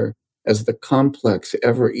rather as the complex,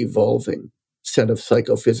 ever-evolving set of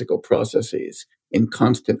psychophysical processes in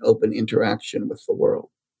constant open interaction with the world.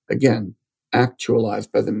 Again,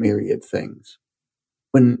 actualized by the myriad things.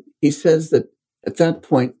 When he says that at that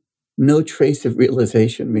point, no trace of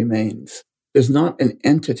realization remains, there's not an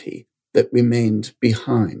entity that remains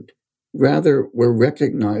behind. Rather, we're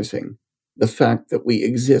recognizing the fact that we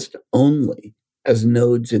exist only as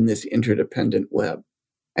nodes in this interdependent web.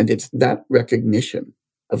 And it's that recognition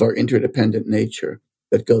of our interdependent nature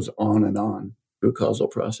that goes on through causal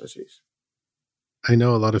processes. I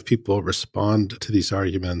know a lot of people respond to these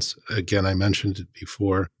arguments. Again, I mentioned it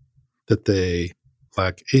before, that they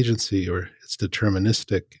lack agency or it's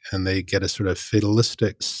deterministic and they get a sort of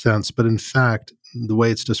fatalistic sense. But in fact, the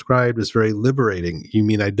way it's described is very liberating. You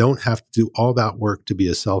mean I don't have to do all that work to be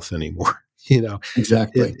a self anymore?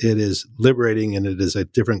 Exactly. It is liberating, and it is a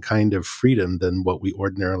different kind of freedom than what we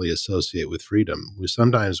ordinarily associate with freedom.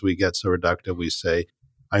 Sometimes we get so reductive, we say,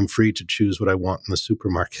 I'm free to choose what I want in the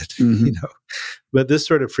supermarket, Mm-hmm. But this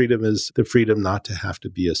sort of freedom is the freedom not to have to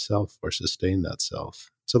be a self or sustain that self.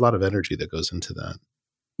 It's a lot of energy that goes into that.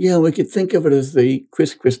 Yeah, we could think of it as the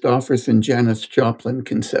Chris Christopherson, Janis Joplin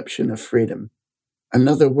conception of freedom.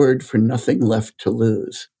 Another word for nothing left to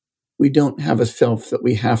lose. We don't have a self that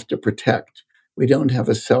we have to protect. We don't have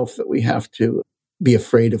a self that we have to be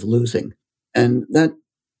afraid of losing. And that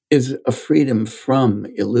is a freedom from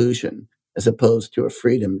illusion, as opposed to a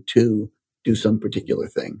freedom to do some particular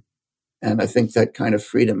thing. And I think that kind of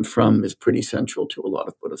freedom from is pretty central to a lot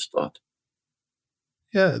of Buddhist thought.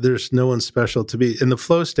 Yeah, there's no one special to be. And the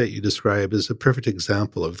flow state you describe is a perfect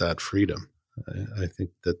example of that freedom. I think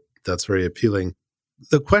that's very appealing.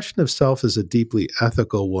 The question of self is a deeply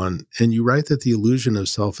ethical one, and you write that the illusion of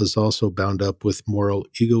self is also bound up with moral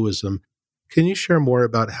egoism. Can you share more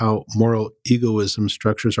about how moral egoism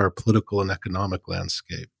structures our political and economic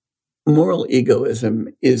landscape? Moral egoism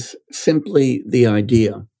is simply the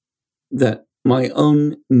idea that my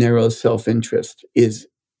own narrow self-interest is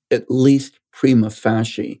at least prima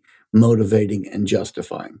facie motivating and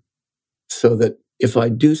justifying. So that if I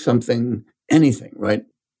do something, anything, right?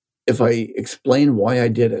 If I explain why I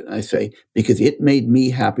did it, and I say, because it made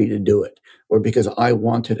me happy to do it, or because I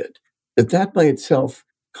wanted it, that by itself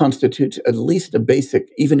constitutes at least a basic,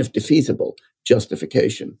 even if defeasible,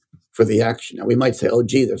 justification for the action. Now, we might say, oh,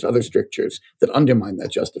 gee, there's other strictures that undermine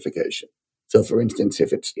that justification. So, for instance,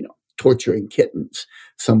 if it's, torturing kittens,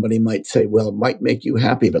 somebody might say, well, it might make you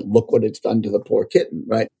happy, but look what it's done to the poor kitten,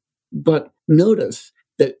 right? But notice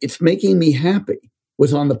that it's making me happy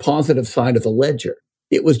was on the positive side of the ledger.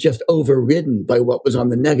 It was just overridden by what was on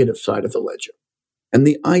the negative side of the ledger. And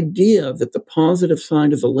the idea that the positive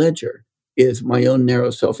side of the ledger is my own narrow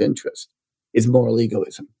self-interest is moral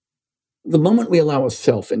egoism. The moment we allow a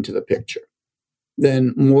self into the picture,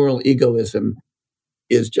 then moral egoism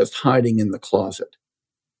is just hiding in the closet.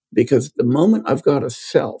 Because the moment I've got a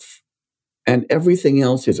self and everything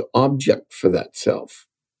else is object for that self,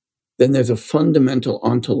 then there's a fundamental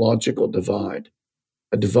ontological divide,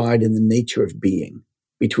 a divide in the nature of being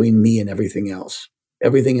between me and everything else.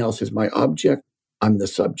 Everything else is my object, I'm the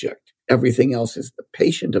subject. Everything else is the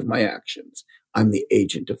patient of my actions, I'm the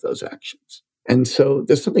agent of those actions. And so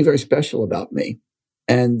there's something very special about me.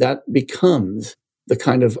 And that becomes the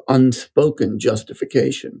kind of unspoken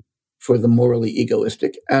justification for the morally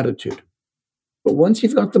egoistic attitude. But once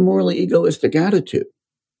you've got the morally egoistic attitude,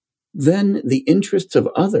 then the interests of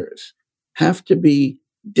others have to be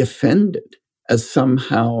defended as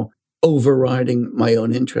somehow overriding my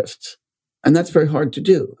own interests. And that's very hard to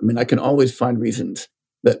do. I mean, I can always find reasons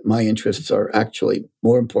that my interests are actually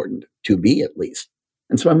more important to me, at least.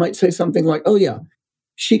 And so I might say something like, oh yeah,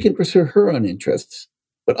 she can pursue her own interests,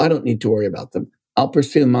 but I don't need to worry about them. I'll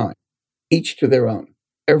pursue mine, each to their own,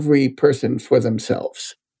 every person for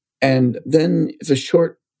themselves. And then it's a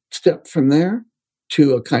short step from there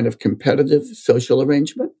to a kind of competitive social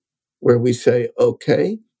arrangement where we say,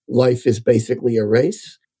 okay, life is basically a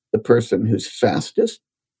race. The person who's fastest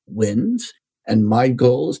wins. And my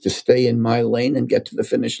goal is to stay in my lane and get to the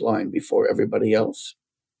finish line before everybody else.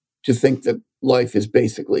 To think that life is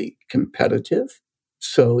basically competitive.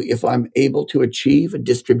 So if I'm able to achieve a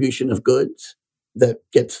distribution of goods that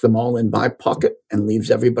gets them all in my pocket and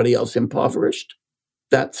leaves everybody else impoverished,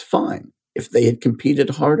 that's fine. If they had competed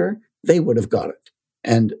harder, they would have got it.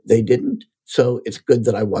 And they didn't. So it's good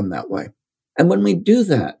that I won that way. And when we do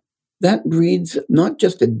that, that breeds not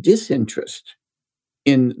just a disinterest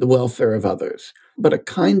in the welfare of others, but a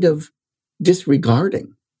kind of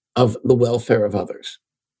disregarding of the welfare of others.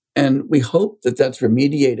 And we hope that that's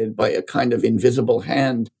remediated by a kind of invisible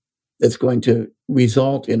hand that's going to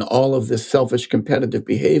result in all of this selfish competitive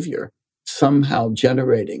behavior somehow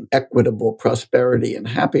generating equitable prosperity and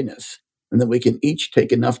happiness, and that we can each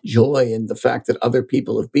take enough joy in the fact that other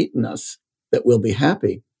people have beaten us that we'll be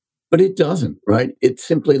happy. But it doesn't, right? It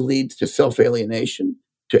simply leads to self-alienation,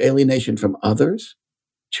 to alienation from others,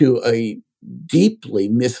 to a deeply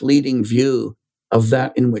misleading view of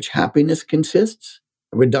that in which happiness consists,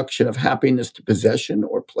 a reduction of happiness to possession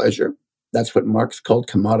or pleasure. That's what Marx called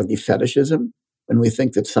commodity fetishism, when we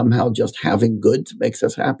think that somehow just having goods makes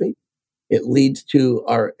us happy. It leads to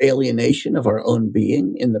our alienation of our own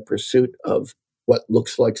being in the pursuit of what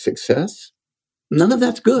looks like success. None of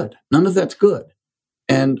that's good. None of that's good.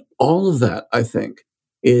 And all of that, I think,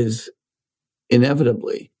 is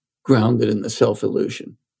inevitably grounded in the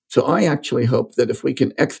self-illusion. So I actually hope that if we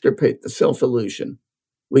can extirpate the self-illusion,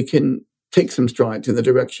 we can take some strides in the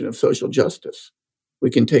direction of social justice. We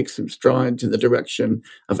can take some strides in the direction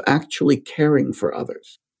of actually caring for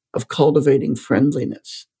others, of cultivating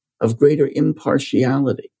friendliness, of greater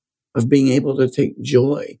impartiality, of being able to take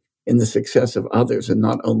joy in the success of others and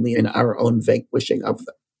not only in our own vanquishing of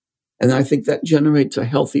them. And I think that generates a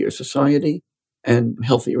healthier society and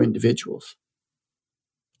healthier individuals.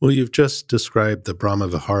 Well, you've just described the Brahma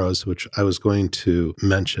Viharas, which I was going to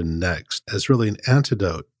mention next, as really an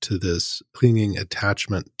antidote to this clinging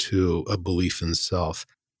attachment to a belief in self.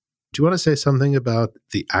 Do you want to say something about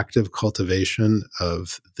the active cultivation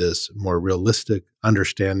of this more realistic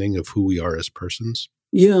understanding of who we are as persons?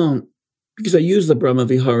 Yeah, because I use the Brahma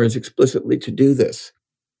Viharas explicitly to do this.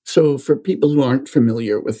 So for people who aren't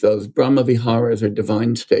familiar with those, Brahma Viharas or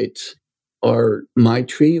divine states are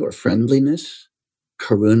Maitri or friendliness,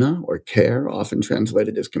 Karuna or care, often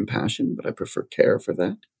translated as compassion, but I prefer care for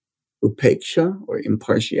that, Upeksha or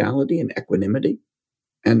impartiality and equanimity,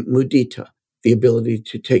 and Mudita, the ability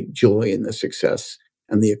to take joy in the success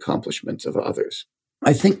and the accomplishments of others.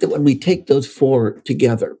 I think that when we take those four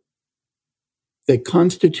together, they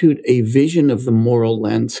constitute a vision of the moral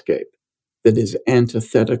landscape that is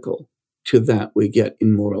antithetical to that we get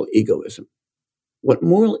in moral egoism. What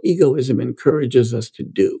moral egoism encourages us to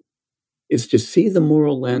do is to see the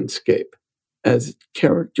moral landscape as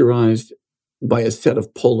characterized by a set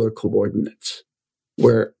of polar coordinates,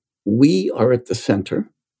 where we are at the center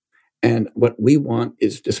and what we want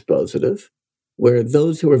is dispositive, where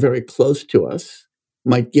those who are very close to us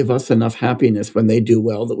might give us enough happiness when they do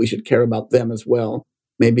well that we should care about them as well.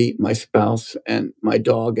 Maybe my spouse and my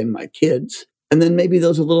dog and my kids. And then maybe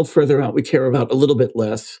those a little further out we care about a little bit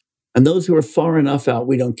less. And those who are far enough out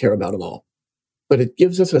we don't care about at all. But it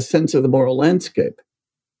gives us a sense of the moral landscape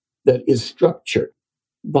that is structured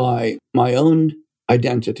by my own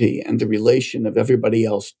identity and the relation of everybody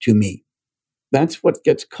else to me. That's what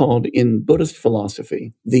gets called in Buddhist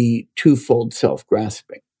philosophy the twofold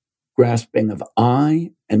self-grasping, grasping of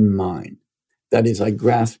I and mine. That is, I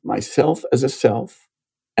grasp myself as a self,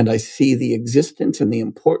 and I see the existence and the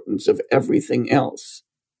importance of everything else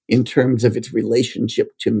in terms of its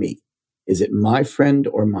relationship to me. Is it my friend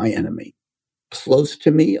or my enemy? Close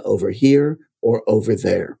to me over here or over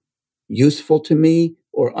there? Useful to me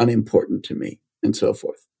or unimportant to me? And so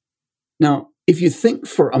forth. Now, if you think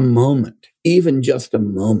for a moment, even just a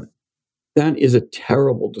moment, that is a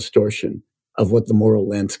terrible distortion of what the moral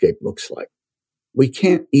landscape looks like. We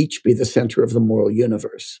can't each be the center of the moral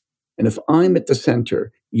universe. And if I'm at the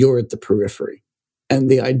center, you're at the periphery. And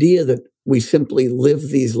the idea that we simply live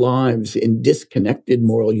these lives in disconnected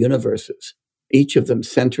moral universes, each of them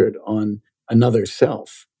centered on another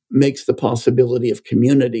self, makes the possibility of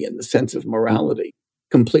community and the sense of morality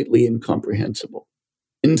completely incomprehensible.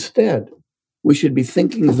 Instead, we should be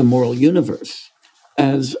thinking of the moral universe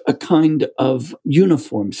as a kind of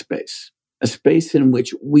uniform space, a space in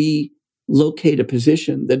which we locate a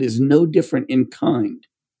position that is no different in kind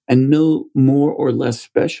and no more or less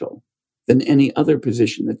special than any other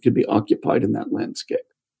position that could be occupied in that landscape.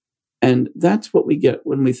 And that's what we get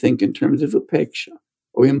when we think in terms of upeksha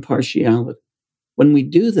or impartiality. When we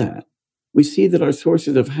do that, we see that our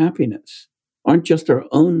sources of happiness aren't just our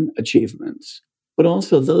own achievements, but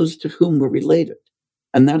also those to whom we're related.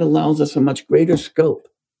 And that allows us a much greater scope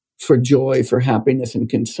for joy, for happiness and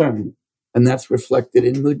concern. And that's reflected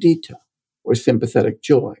in mudita, or sympathetic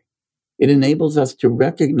joy. It enables us to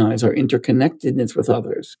recognize our interconnectedness with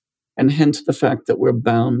others, and hence the fact that we're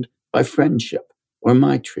bound by friendship or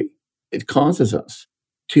maitri. It causes us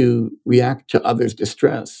to react to others'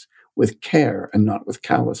 distress with care and not with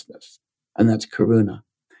callousness. And that's karuna.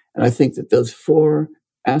 And I think that those four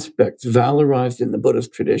aspects valorized in the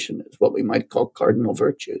Buddhist tradition is what we might call cardinal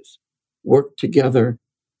virtues, work together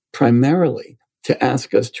primarily to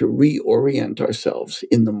ask us to reorient ourselves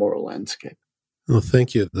in the moral landscape. Well,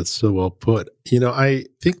 thank you. That's so well put. I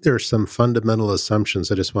think there are some fundamental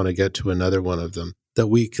assumptions. I just want to get to another one of them that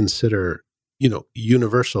we consider,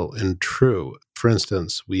 universal and true For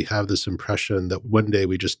instance, we have this impression that one day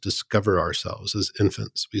we just discover ourselves as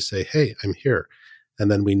infants. We say, hey, I'm here. And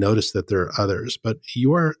then we notice that there are others. But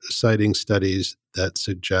you're citing studies that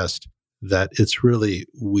suggest that it's really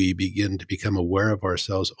we begin to become aware of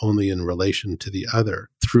ourselves only in relation to the other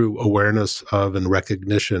through awareness of and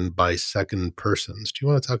recognition by second persons. Do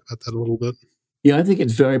you want to talk about that a little bit? Yeah, I think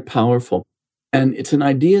it's very powerful. And it's an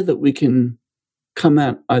idea that we can come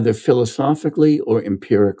at either philosophically or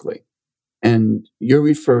empirically. And you're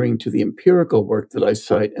referring to the empirical work that I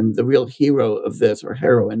cite. And the real hero of this, or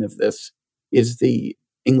heroine of this, is the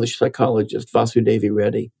English psychologist Vasudevi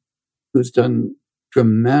Reddy, who's done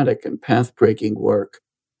dramatic and path-breaking work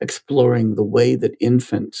exploring the way that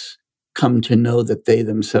infants come to know that they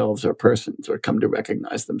themselves are persons or come to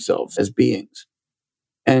recognize themselves as beings.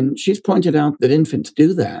 And she's pointed out that infants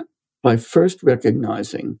do that by first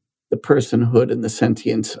recognizing the personhood and the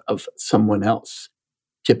sentience of someone else,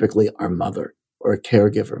 typically our mother or a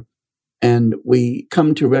caregiver. And we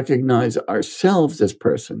come to recognize ourselves as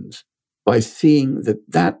persons by seeing that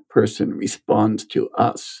that person responds to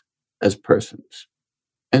us as persons.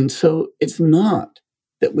 And so it's not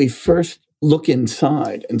that we first look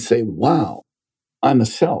inside and say, wow, I'm a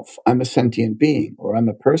self, I'm a sentient being, or I'm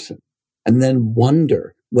a person, and then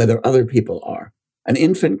wonder whether other people are. An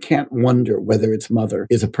infant can't wonder whether its mother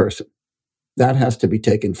is a person. That has to be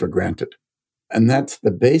taken for granted. And that's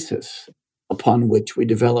the basis upon which we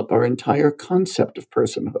develop our entire concept of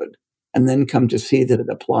personhood, and then come to see that it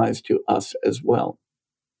applies to us as well.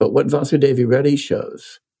 But what Vasudevi Reddy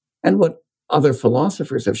shows, and what other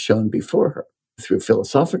philosophers have shown before her through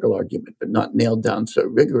philosophical argument, but not nailed down so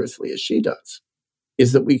rigorously as she does,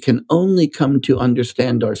 is that we can only come to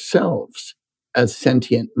understand ourselves as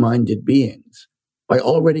sentient-minded beings by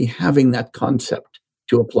already having that concept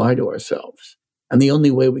to apply to ourselves. And the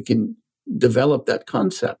only way we can develop that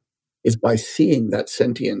concept is by seeing that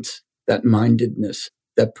sentience, that mindedness,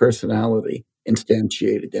 that personality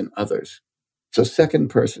instantiated in others. So second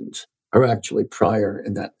persons are actually prior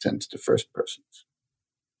in that sense to first persons.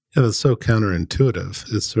 Yeah, that's so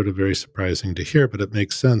counterintuitive. It's sort of very surprising to hear, but it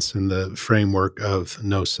makes sense in the framework of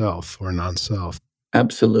no self or non-self.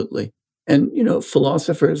 Absolutely. And,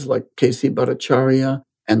 philosophers like K.C. Bhattacharya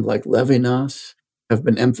and like Levinas have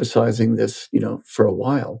been emphasizing this, for a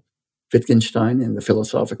while. Wittgenstein in the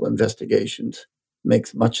Philosophical Investigations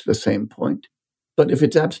makes much the same point. But if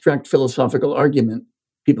it's abstract philosophical argument,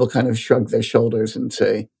 people kind of shrug their shoulders and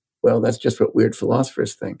say, well, that's just what weird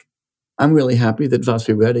philosophers think. I'm really happy that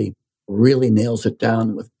Vasu Reddy really nails it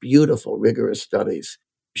down with beautiful, rigorous studies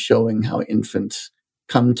showing how infants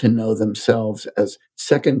come to know themselves as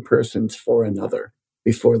second persons for another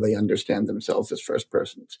before they understand themselves as first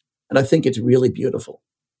persons. And I think it's really beautiful.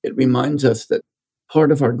 It reminds us that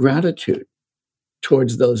part of our gratitude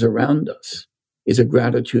towards those around us is a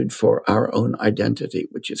gratitude for our own identity,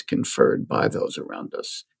 which is conferred by those around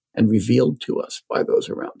us and revealed to us by those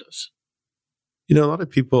around us. A lot of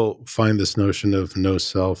people find this notion of no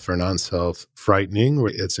self or non-self frightening,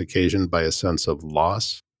 where it's occasioned by a sense of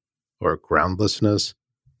loss or groundlessness.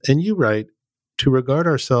 And you write, to regard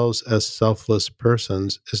ourselves as selfless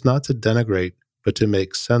persons is not to denigrate, but to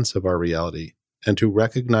make sense of our reality, and to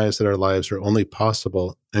recognize that our lives are only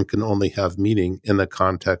possible and can only have meaning in the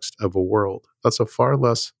context of a world. That's a far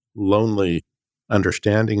less lonely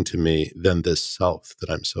understanding to me than this self that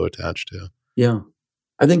I'm so attached to. Yeah,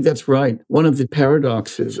 I think that's right. One of the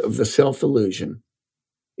paradoxes of the self-illusion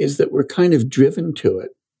is that we're kind of driven to it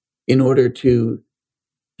in order to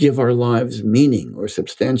give our lives meaning or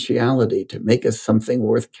substantiality, to make us something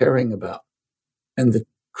worth caring about. And the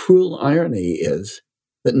cruel irony is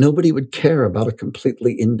that nobody would care about a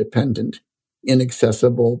completely independent,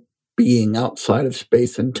 inaccessible being outside of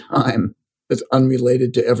space and time that's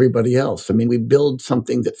unrelated to everybody else. I mean, we build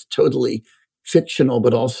something that's totally fictional,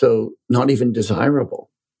 but also not even desirable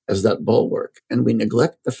as that bulwark. And we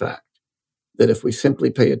neglect the fact that if we simply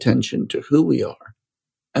pay attention to who we are,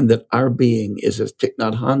 and that our being is, as Thich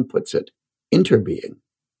Nhat Hanh puts it, interbeing,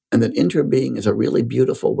 and that interbeing is a really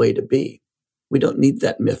beautiful way to be. We don't need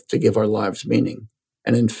that myth to give our lives meaning.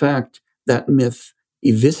 And in fact, that myth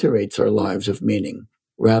eviscerates our lives of meaning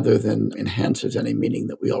rather than enhances any meaning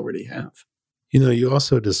that we already have. You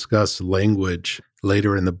also discuss language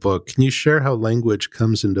later in the book. Can you share how language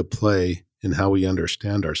comes into play in how we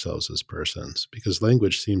understand ourselves as persons? Because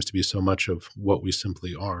language seems to be so much of what we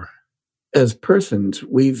simply are. As persons,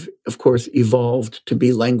 we've, of course, evolved to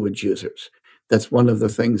be language users. That's one of the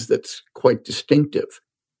things that's quite distinctive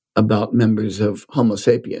about members of Homo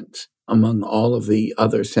sapiens among all of the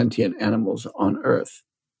other sentient animals on Earth.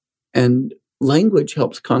 And language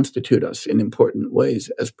helps constitute us in important ways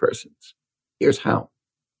as persons. Here's how.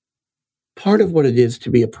 Part of what it is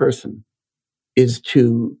to be a person is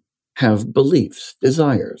to have beliefs,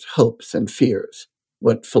 desires, hopes, and fears,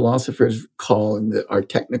 what philosophers call in our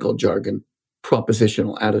technical jargon,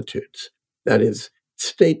 propositional attitudes. That is,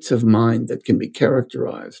 states of mind that can be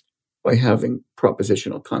characterized by having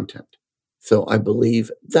propositional content. So I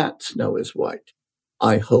believe that snow is white.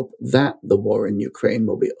 I hope that the war in Ukraine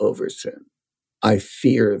will be over soon. I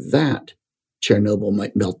fear that Chernobyl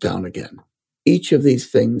might melt down again. Each of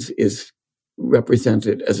these things is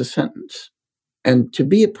represented as a sentence. And to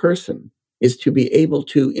be a person is to be able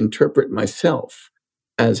to interpret myself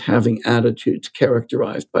as having attitudes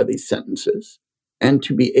characterized by these sentences, and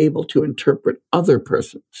to be able to interpret other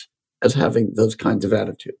persons as having those kinds of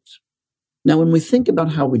attitudes. Now, when we think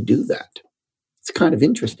about how we do that, it's kind of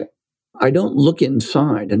interesting. I don't look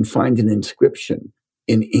inside and find an inscription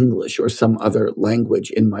in English or some other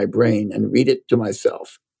language in my brain and read it to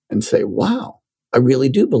myself and say, wow, I really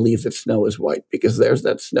do believe that snow is white because there's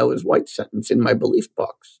that snow is white sentence in my belief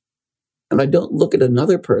box. And I don't look at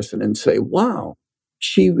another person and say, wow,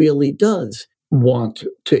 she really does want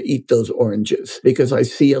to eat those oranges because I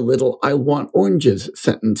see a little I want oranges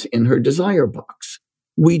sentence in her desire box.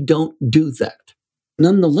 We don't do that.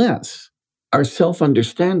 Nonetheless, our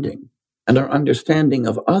self-understanding and our understanding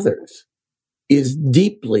of others is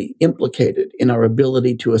deeply implicated in our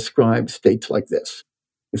ability to ascribe states like this.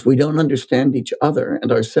 If we don't understand each other and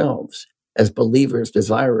ourselves as believers,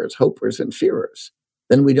 desirers, hopers, and fearers,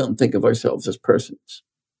 then we don't think of ourselves as persons.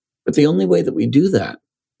 But the only way that we do that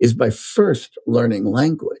is by first learning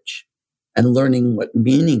language and learning what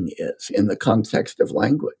meaning is in the context of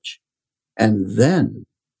language, and then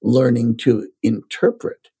learning to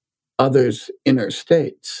interpret others' inner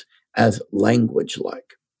states as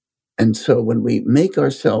language-like. And so when we make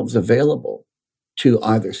ourselves available to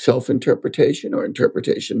either self-interpretation or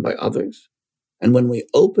interpretation by others, and when we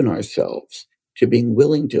open ourselves to being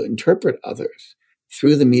willing to interpret others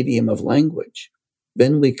through the medium of language,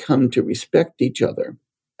 then we come to respect each other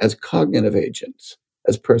as cognitive agents,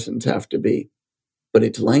 as persons have to be. But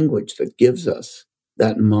it's language that gives us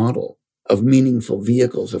that model of meaningful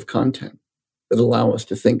vehicles of content that allow us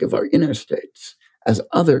to think of our inner states as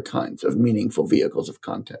other kinds of meaningful vehicles of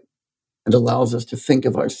content, and allows us to think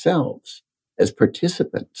of ourselves as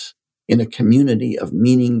participants in a community of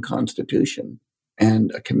meaning constitution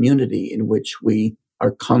and a community in which we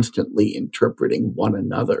are constantly interpreting one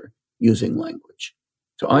another using language.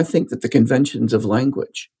 So I think that the conventions of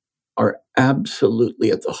language are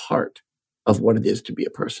absolutely at the heart of what it is to be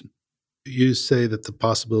a person. You say that the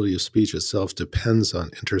possibility of speech itself depends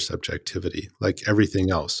on intersubjectivity, like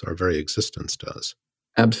everything else, our very existence does.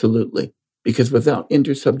 Absolutely. Because without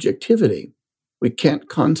intersubjectivity, we can't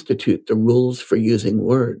constitute the rules for using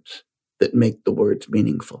words that make the words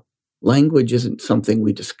meaningful. Language isn't something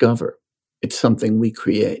we discover. It's something we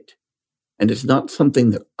create. And it's not something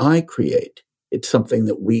that I create. It's something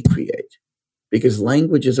that we create. Because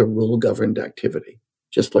language is a rule-governed activity,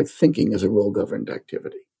 just like thinking is a rule-governed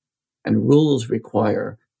activity. And rules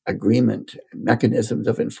require agreement and mechanisms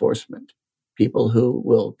of enforcement. People who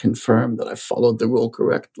will confirm that I followed the rule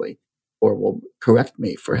correctly or will correct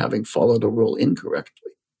me for having followed a rule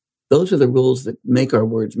incorrectly. Those are the rules that make our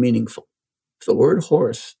words meaningful. If the word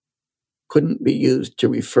horse couldn't be used to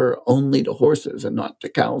refer only to horses and not to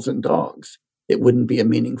cows and dogs, it wouldn't be a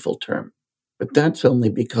meaningful term. But that's only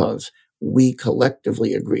because we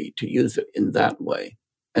collectively agree to use it in that way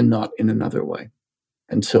and not in another way.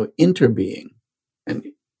 And so interbeing and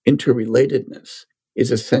interrelatedness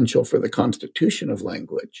is essential for the constitution of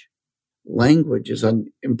language. Language is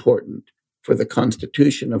important for the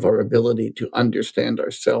constitution of our ability to understand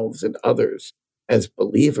ourselves and others as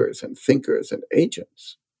believers and thinkers and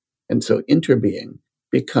agents. And so interbeing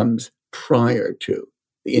becomes prior to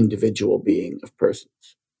the individual being of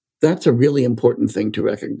persons. That's a really important thing to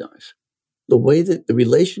recognize. The way that the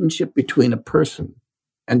relationship between a person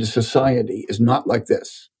and a society is not like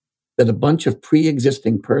this, that a bunch of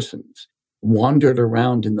pre-existing persons wandered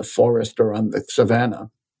around in the forest or on the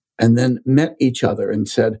savannah and then met each other and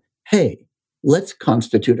said, hey, let's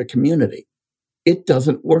constitute a community. It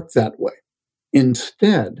doesn't work that way.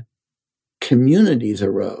 Instead, communities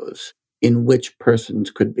arose in which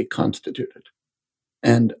persons could be constituted.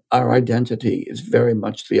 And our identity is very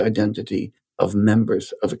much the identity of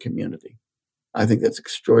members of a community. I think that's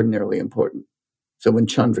extraordinarily important. So when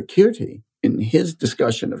Chandrakirti, in his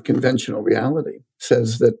discussion of conventional reality,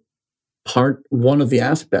 says that one of the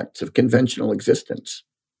aspects of conventional existence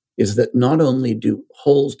is that not only do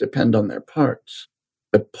wholes depend on their parts,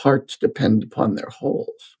 but parts depend upon their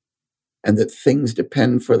wholes, and that things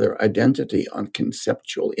depend for their identity on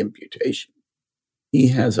conceptual imputation. He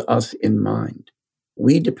has us in mind.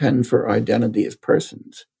 We depend for our identity as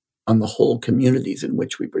persons on the whole communities in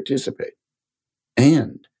which we participate.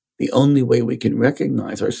 And the only way we can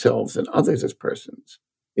recognize ourselves and others as persons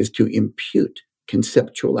is to impute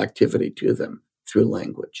conceptual activity to them through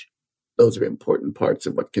language. Those are important parts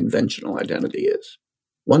of what conventional identity is.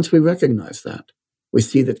 Once we recognize that, we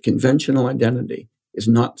see that conventional identity is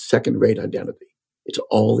not second-rate identity. It's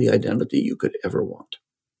all the identity you could ever want.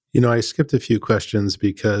 I skipped a few questions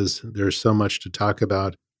because there's so much to talk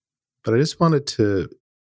about, but I just wanted to,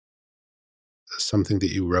 something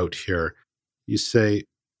that you wrote here. You say,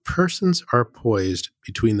 persons are poised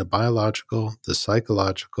between the biological, the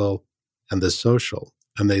psychological, and the social,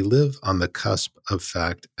 and they live on the cusp of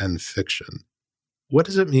fact and fiction. What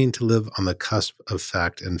does it mean to live on the cusp of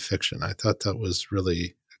fact and fiction? I thought that was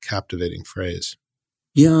really a captivating phrase.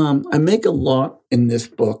 Yeah, I make a lot in this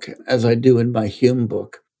book, as I do in my Hume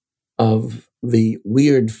book, of the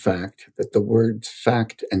weird fact that the words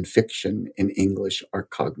fact and fiction in English are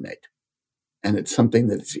cognate. And it's something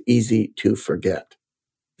that is easy to forget.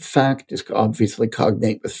 Fact is obviously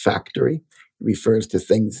cognate with factory. It refers to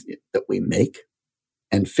things that we make.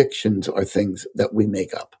 And fictions are things that we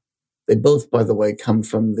make up. They both, by the way, come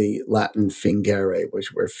from the Latin fingere,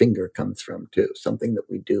 where finger comes from too, something that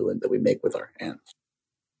we do and that we make with our hands.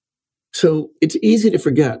 So it's easy to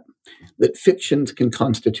forget that fictions can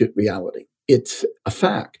constitute reality. It's a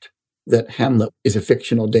fact that Hamlet is a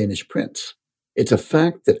fictional Danish prince. It's a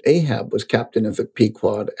fact that Ahab was captain of the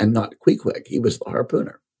Pequod and not Queequeg. He was the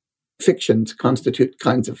harpooner. Fictions constitute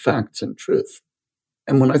kinds of facts and truth.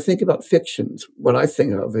 And when I think about fictions, what I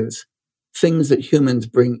think of is things that humans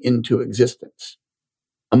bring into existence.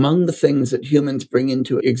 Among the things that humans bring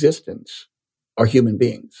into existence are human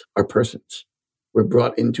beings, are persons. We're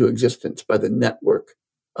brought into existence by the network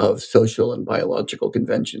of social and biological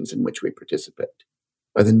conventions in which we participate,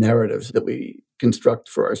 by the narratives that we construct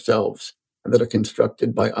for ourselves and that are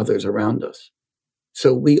constructed by others around us.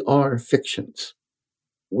 So we are fictions.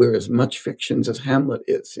 We're as much fictions as Hamlet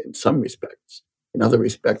is in some respects. In other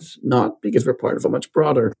respects, not, because we're part of a much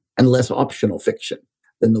broader and less optional fiction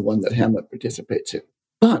than the one that Hamlet participates in.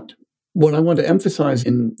 But what I want to emphasize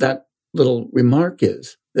in that little remark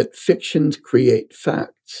is that fictions create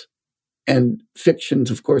facts. And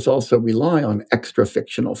fictions, of course, also rely on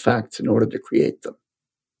extra-fictional facts in order to create them.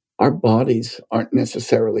 Our bodies aren't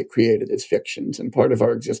necessarily created as fictions, and part of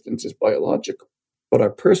our existence is biological. But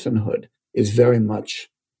our personhood is very much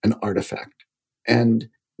an artifact. And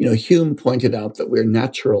Hume pointed out that we're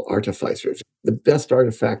natural artificers. The best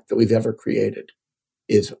artifact that we've ever created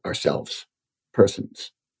is ourselves,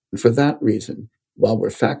 persons. And for that reason, while we're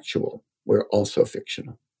factual, we're also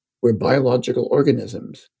fictional. We're biological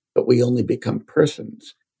organisms, but we only become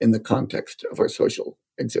persons in the context of our social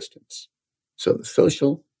existence. So the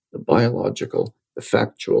social, the biological, the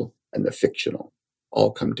factual, and the fictional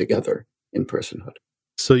all come together in personhood.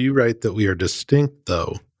 So you write that we are distinct,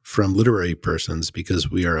 though, from literary persons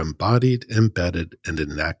because we are embodied, embedded, and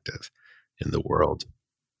inactive in the world.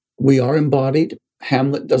 We are embodied.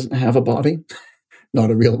 Hamlet doesn't have a body,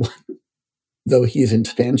 not a real one, though he is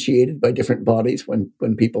instantiated by different bodies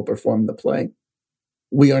when people perform the play.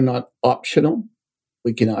 We are not optional.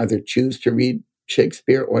 We can either choose to read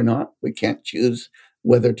Shakespeare or not. We can't choose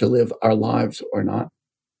whether to live our lives or not.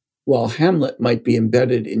 While Hamlet might be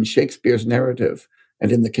embedded in Shakespeare's narrative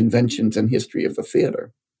and in the conventions and history of the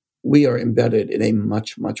theater, we are embedded in a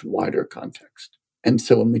much, much wider context. And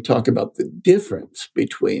so when we talk about the difference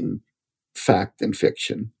between fact and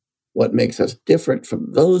fiction, what makes us different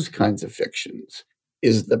from those kinds of fictions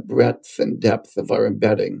is the breadth and depth of our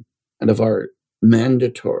embedding and of our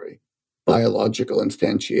mandatory biological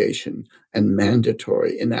instantiation and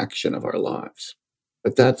mandatory enaction of our lives.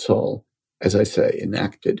 But that's all, as I say,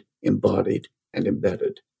 enacted, embodied, and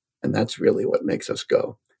embedded. And that's really what makes us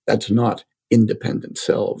go. That's not independent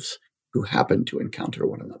selves who happen to encounter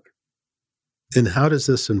one another. And how does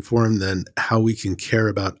this inform, then, how we can care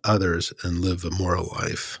about others and live a moral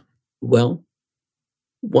life? Well,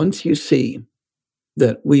 once you see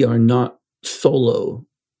that we are not solo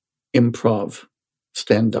improv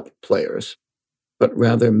stand-up players, but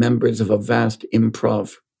rather members of a vast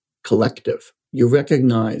improv collective, you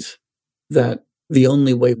recognize that the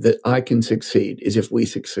only way that I can succeed is if we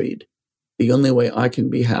succeed. The only way I can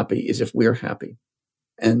be happy is if we're happy.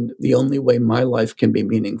 And the only way my life can be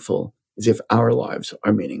meaningful is if our lives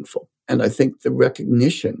are meaningful. And I think the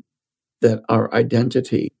recognition that our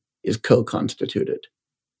identity is co-constituted,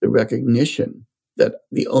 the recognition that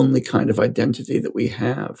the only kind of identity that we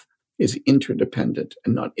have is interdependent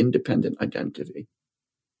and not independent identity,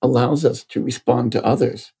 allows us to respond to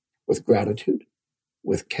others with gratitude,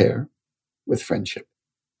 with care, with friendship.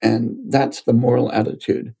 And that's the moral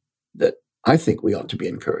attitude that I think we ought to be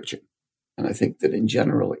encouraging. And I think that in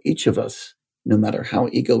general, each of us, no matter how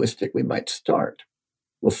egoistic we might start,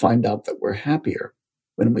 will find out that we're happier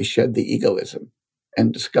when we shed the egoism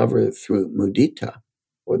and discover through mudita,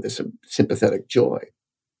 or this sympathetic joy,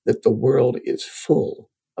 that the world is full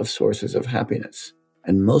of sources of happiness,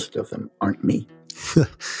 and most of them aren't me.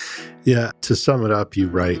 Yeah, to sum it up, you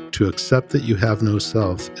write, to accept that you have no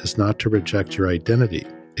self is not to reject your identity.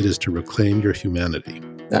 It is to reclaim your humanity.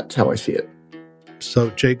 That's how I see it. So,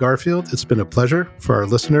 Jay Garfield, it's been a pleasure. For our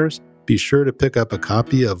listeners, be sure to pick up a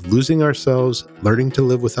copy of Losing Ourselves, Learning to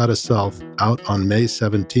Live Without a Self, out on May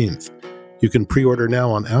 17th. You can pre-order now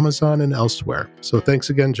on Amazon and elsewhere. So thanks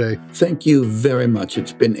again, Jay. Thank you very much.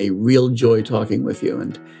 It's been a real joy talking with you,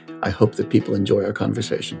 and I hope that people enjoy our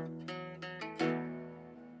conversation.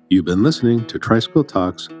 You've been listening to Tricycle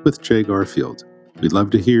Talks with Jay Garfield. We'd love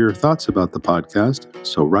to hear your thoughts about the podcast,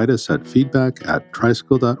 so write us at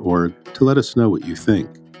feedback@tricycle.org to let us know what you think.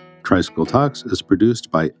 Tricycle Talks is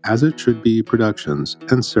produced by As It Should Be Productions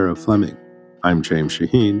and Sarah Fleming. I'm James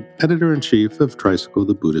Shaheen, Editor-in-Chief of Tricycle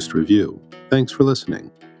the Buddhist Review. Thanks for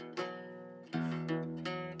listening.